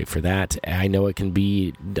sorry for that. I know it can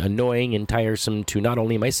be annoying and tiresome to not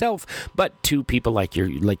only myself, but to people like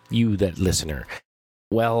you, that listener.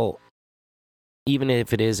 Well, even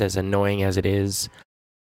if it is as annoying as it is,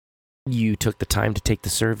 you took the time to take the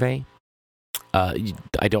survey.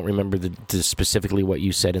 I don't remember specifically what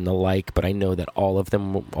you said in the like, but I know that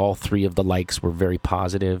all three of the likes were very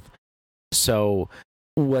positive. So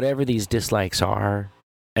whatever these dislikes are,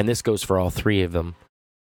 and this goes for all three of them,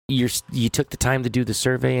 you took the time to do the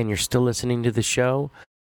survey and you're still listening to the show.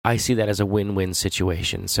 I see that as a win-win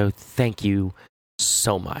situation. So thank you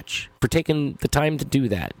so much for taking the time to do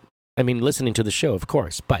that. I mean, listening to the show, of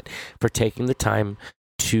course, but for taking the time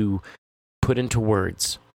to put into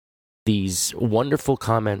words these wonderful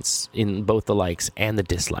comments in both the likes and the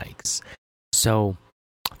dislikes. So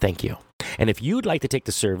thank you. And if you'd like to take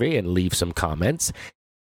the survey and leave some comments,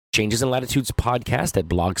 Changes in Latitudes podcast at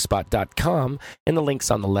blogspot.com, and the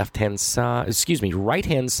link's on the right-hand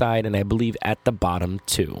side, and I believe at the bottom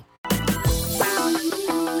too.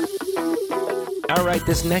 All right,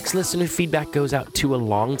 this next listener feedback goes out to a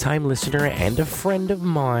longtime listener and a friend of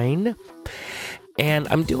mine. And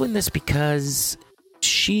I'm doing this because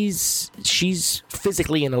she's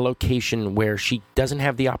physically in a location where she doesn't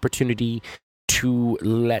have the opportunity to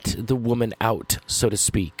let the woman out, so to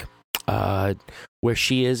speak. Where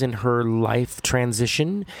she is in her life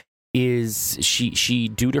transition is she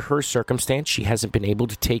due to her circumstance, she hasn't been able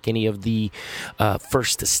to take any of the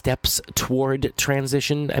first steps toward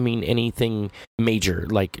transition. I mean, anything major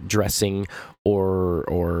like dressing or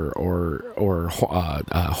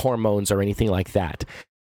hormones or anything like that.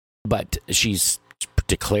 But she's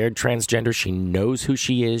declared transgender. She knows who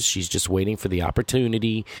she is. She's just waiting for the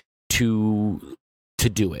opportunity to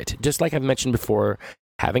do it. Just like I've mentioned before,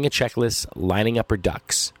 having a checklist, lining up her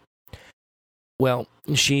ducks. Well,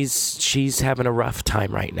 she's having a rough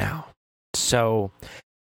time right now. So,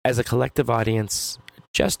 as a collective audience,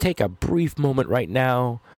 just take a brief moment right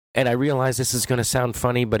now. And I realize this is going to sound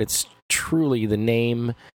funny, but it's truly the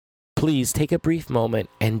name. Please take a brief moment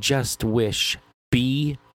and just wish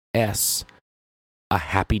BS a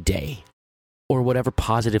happy day, or whatever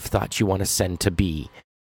positive thoughts you want to send to B.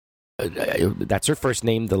 That's her first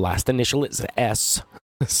name. The last initial is S.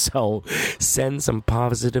 So send some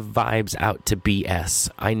positive vibes out to BS.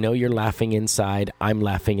 I know you're laughing inside. I'm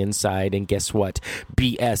laughing inside. And guess what?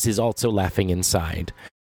 BS is also laughing inside.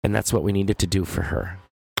 And that's what we needed to do for her.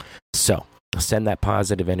 So send that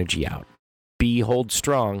positive energy out. B, hold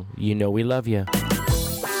strong. You know we love you.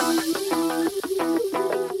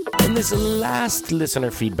 And this last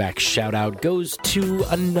listener feedback shout out goes to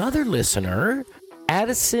another listener,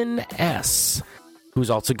 Addison S.,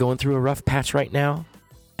 who's also going through a rough patch right now.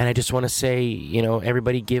 And I just want to say,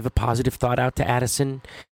 everybody give a positive thought out to Addison.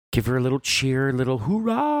 Give her a little cheer, a little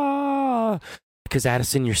hoorah. Because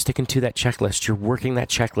Addison, you're sticking to that checklist. You're working that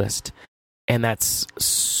checklist. And that's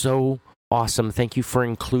so awesome. Thank you for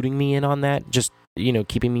including me in on that. Just,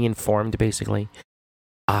 keeping me informed, basically.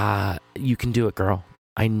 You can do it, girl.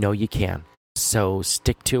 I know you can. So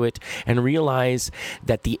stick to it and realize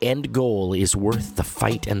that the end goal is worth the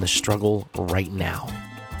fight and the struggle right now.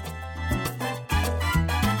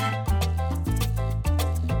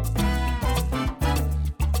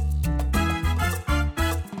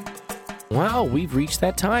 Wow, we've reached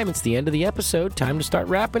that time. It's the end of the episode. Time to start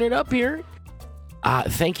wrapping it up here.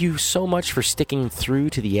 Thank you so much for sticking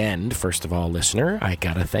through to the end. First of all, listener, I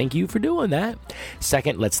gotta thank you for doing that.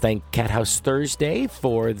 Second, let's thank Cat House Thursday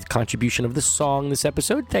for the contribution of the song this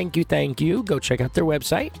episode. Thank you. Go check out their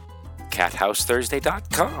website,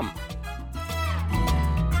 cathouse.thursday.com.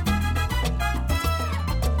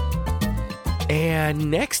 And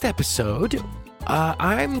next episode,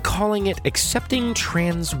 I'm calling it Accepting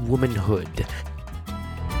Trans Womanhood.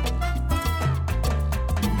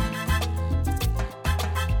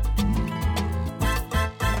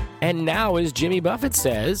 And now, as Jimmy Buffett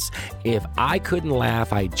says, if I couldn't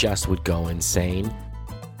laugh, I just would go insane.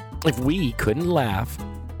 If we couldn't laugh,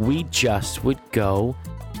 we just would go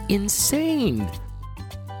insane.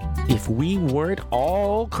 If we weren't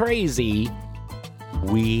all crazy,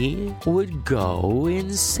 we would go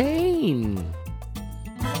insane.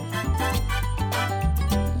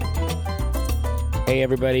 Hey,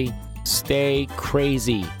 everybody, stay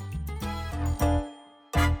crazy.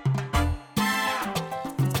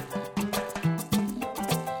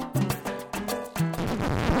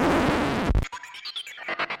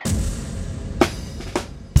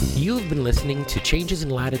 You've been listening to Changes in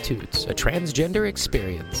Latitudes, a transgender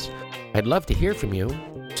experience. I'd love to hear from you,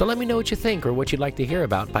 So let me know what you think or what you'd like to hear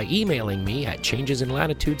about by emailing me at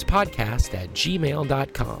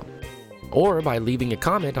changesinlatitudespodcast@gmail.com or by leaving a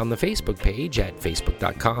comment on the Facebook page at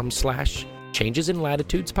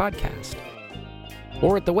facebook.com/changesinlatitudespodcast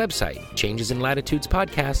or at the website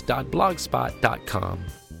changesinlatitudespodcast.blogspot.com.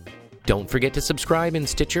 Don't forget to subscribe in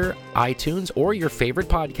Stitcher, iTunes, or your favorite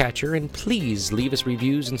podcatcher, and please leave us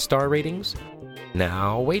reviews and star ratings.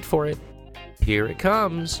 Now, wait for it. Here it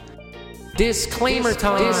comes. Disclaimer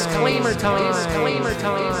time. Disclaimer time. Disclaimer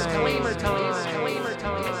time. Disclaimer time. Disclaimer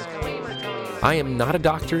time. Disclaimer time. I am not a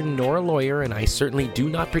doctor nor a lawyer, and I certainly do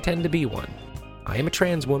not pretend to be one. I am a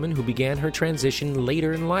trans woman who began her transition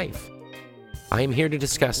later in life. I am here to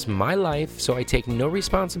discuss my life, so I take no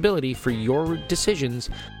responsibility for your decisions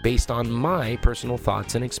based on my personal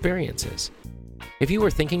thoughts and experiences. If you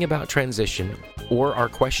are thinking about transition or are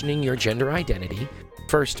questioning your gender identity,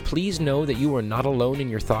 first, please know that you are not alone in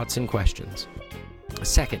your thoughts and questions.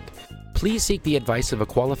 Second, please seek the advice of a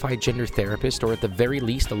qualified gender therapist or at the very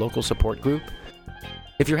least a local support group.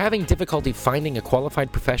 If you're having difficulty finding a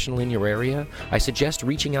qualified professional in your area, I suggest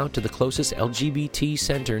reaching out to the closest LGBT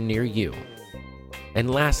center near you.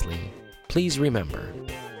 And lastly, please remember,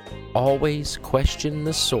 always question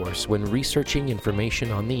the source when researching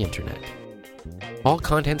information on the internet. All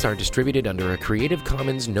contents are distributed under a Creative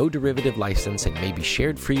Commons no derivative license and may be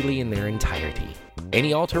shared freely in their entirety.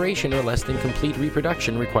 Any alteration or less than complete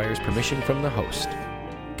reproduction requires permission from the host.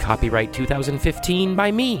 Copyright 2015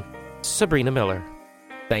 by me, Sabrina Miller.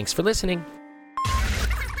 Thanks for listening.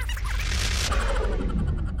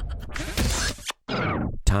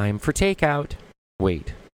 Time for takeout.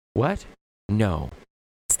 Wait, what? No.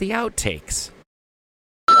 It's the outtakes.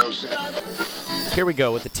 Here we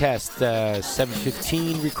go with the test.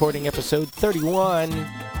 7:15, recording episode 31.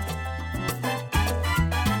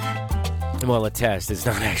 Well, a test. It's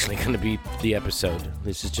not actually going to be the episode.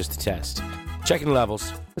 This is just a test. Checking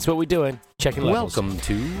levels. That's what we're doing. Checking levels. Welcome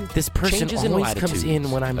to This person Changes in always Latitudes, comes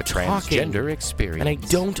in when I'm a talking, transgender experience. and I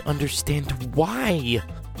don't understand why.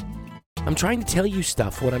 I'm trying to tell you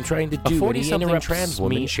stuff, what I'm trying to do. A 40-something trans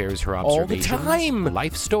woman me shares her all the observations, time.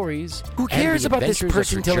 life stories. Who cares about this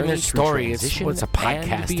person telling their story? It's It's a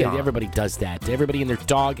podcast. Everybody does that. Everybody and their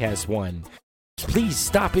dog has one. Please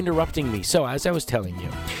stop interrupting me. So, as I was telling you,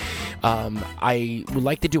 I would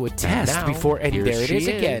like to do a test now, before, and here there it she is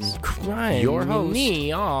again. is, Crying your host,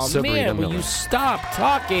 me. Oh Sabrina man, will Miller. you stop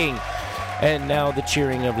talking? And now the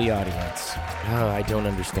cheering of the audience. Oh, I don't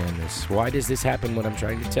understand this. Why does this happen when I'm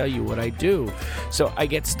trying to tell you what I do? So I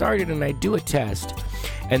get started and I do a test,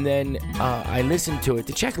 and then I listen to it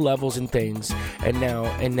to check levels and things. And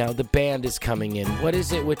now the band is coming in. What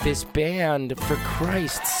is it with this band? For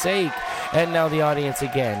Christ's sake! And now the audience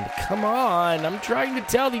again. Come on! I'm trying to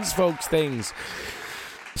tell these folks things.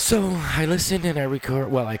 So I listen and I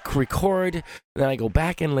record. Well, I record, then I go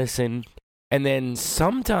back and listen. And then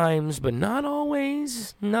sometimes, but not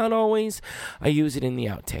always, I use it in the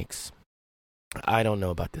outtakes. I don't know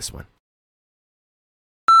about this one.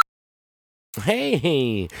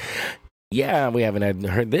 Hey, yeah, we haven't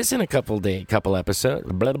heard this in a couple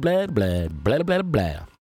episodes. Blah, blah, blah, blah, blah, blah.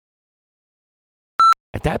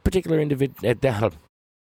 At that particular individual,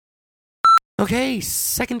 okay,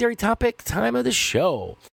 secondary topic, time of the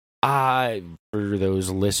show. For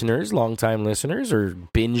those listeners, longtime listeners or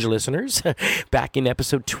binge listeners, back in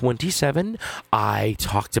episode 27, I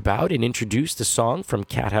talked about and introduced a song from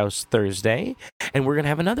Cat House Thursday, and we're going to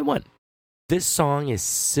have another one. This song is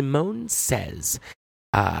Simone Says.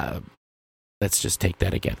 Let's just take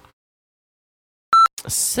that again.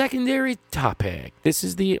 Secondary topic. This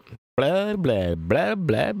is the blah, blah, blah,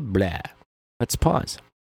 blah, blah. Let's pause.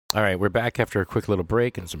 All right, we're back after a quick little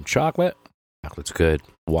break and some chocolate. Chocolate's good.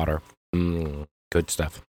 Water. Good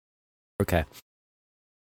stuff. Okay.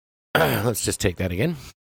 Let's just take that again.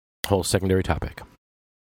 Whole secondary topic.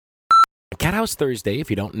 Cat House Thursday,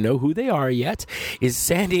 if you don't know who they are yet, is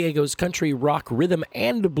San Diego's country rock rhythm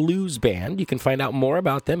and blues band. You can find out more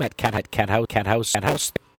about them at Cat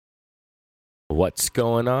House. What's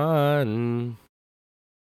going on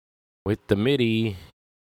with the MIDI?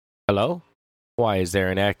 Hello? Why is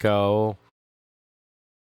there an echo?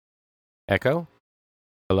 Echo?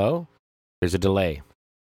 Hello? There's a delay.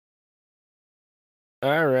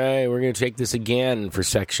 All right, we're going to take this again for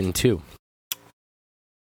section 2.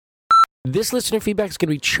 This listener feedback is going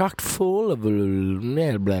to be chock full of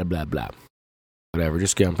blah, blah, blah, blah. Whatever,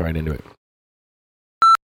 just jump right into it.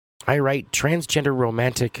 I write transgender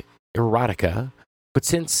romantic erotica, but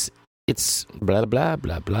since it's blah, blah,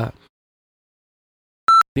 blah, blah,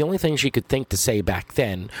 the only thing she could think to say back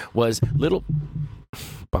then was little...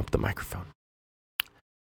 Bump the microphone.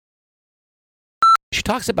 She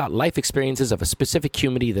talks about life experiences of a specific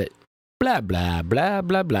community that blah, blah, blah,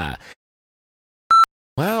 blah, blah.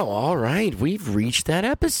 Well, all right. We've reached that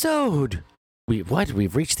episode. We've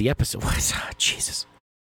reached the episode. What? Oh, Jesus.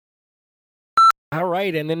 All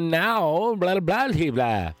right. And then now, blah, blah, blah,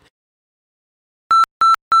 blah.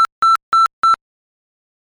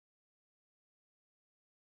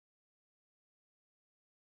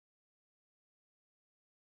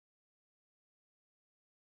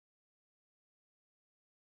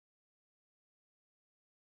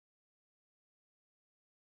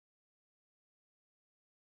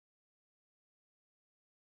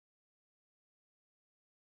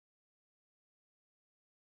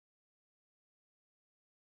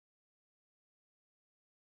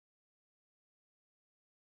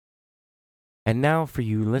 And now for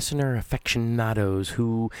you listener aficionados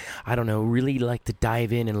who, I don't know, really like to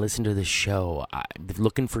dive in and listen to the show,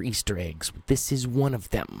 looking for Easter eggs. This is one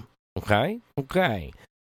of them. Okay? Okay.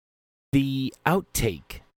 The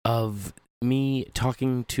outtake of me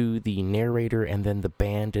talking to the narrator and then the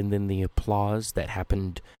band and then the applause that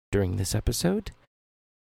happened during this episode,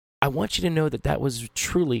 I want you to know that that was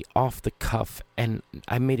truly off the cuff, and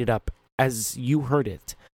I made it up as you heard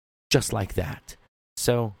it, just like that.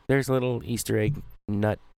 So there's a little Easter egg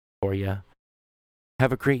nut for you.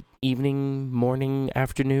 Have a great evening, morning,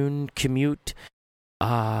 afternoon, commute,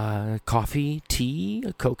 coffee, tea,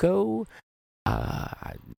 cocoa,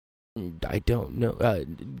 I don't know,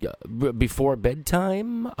 before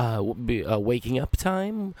bedtime, waking up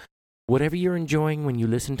time, whatever you're enjoying when you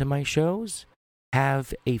listen to my shows,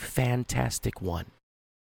 have a fantastic one.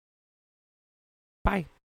 Bye.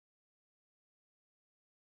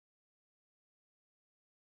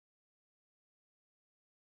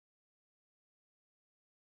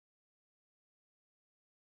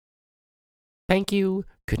 Thank you,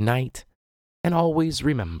 good night, and always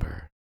remember,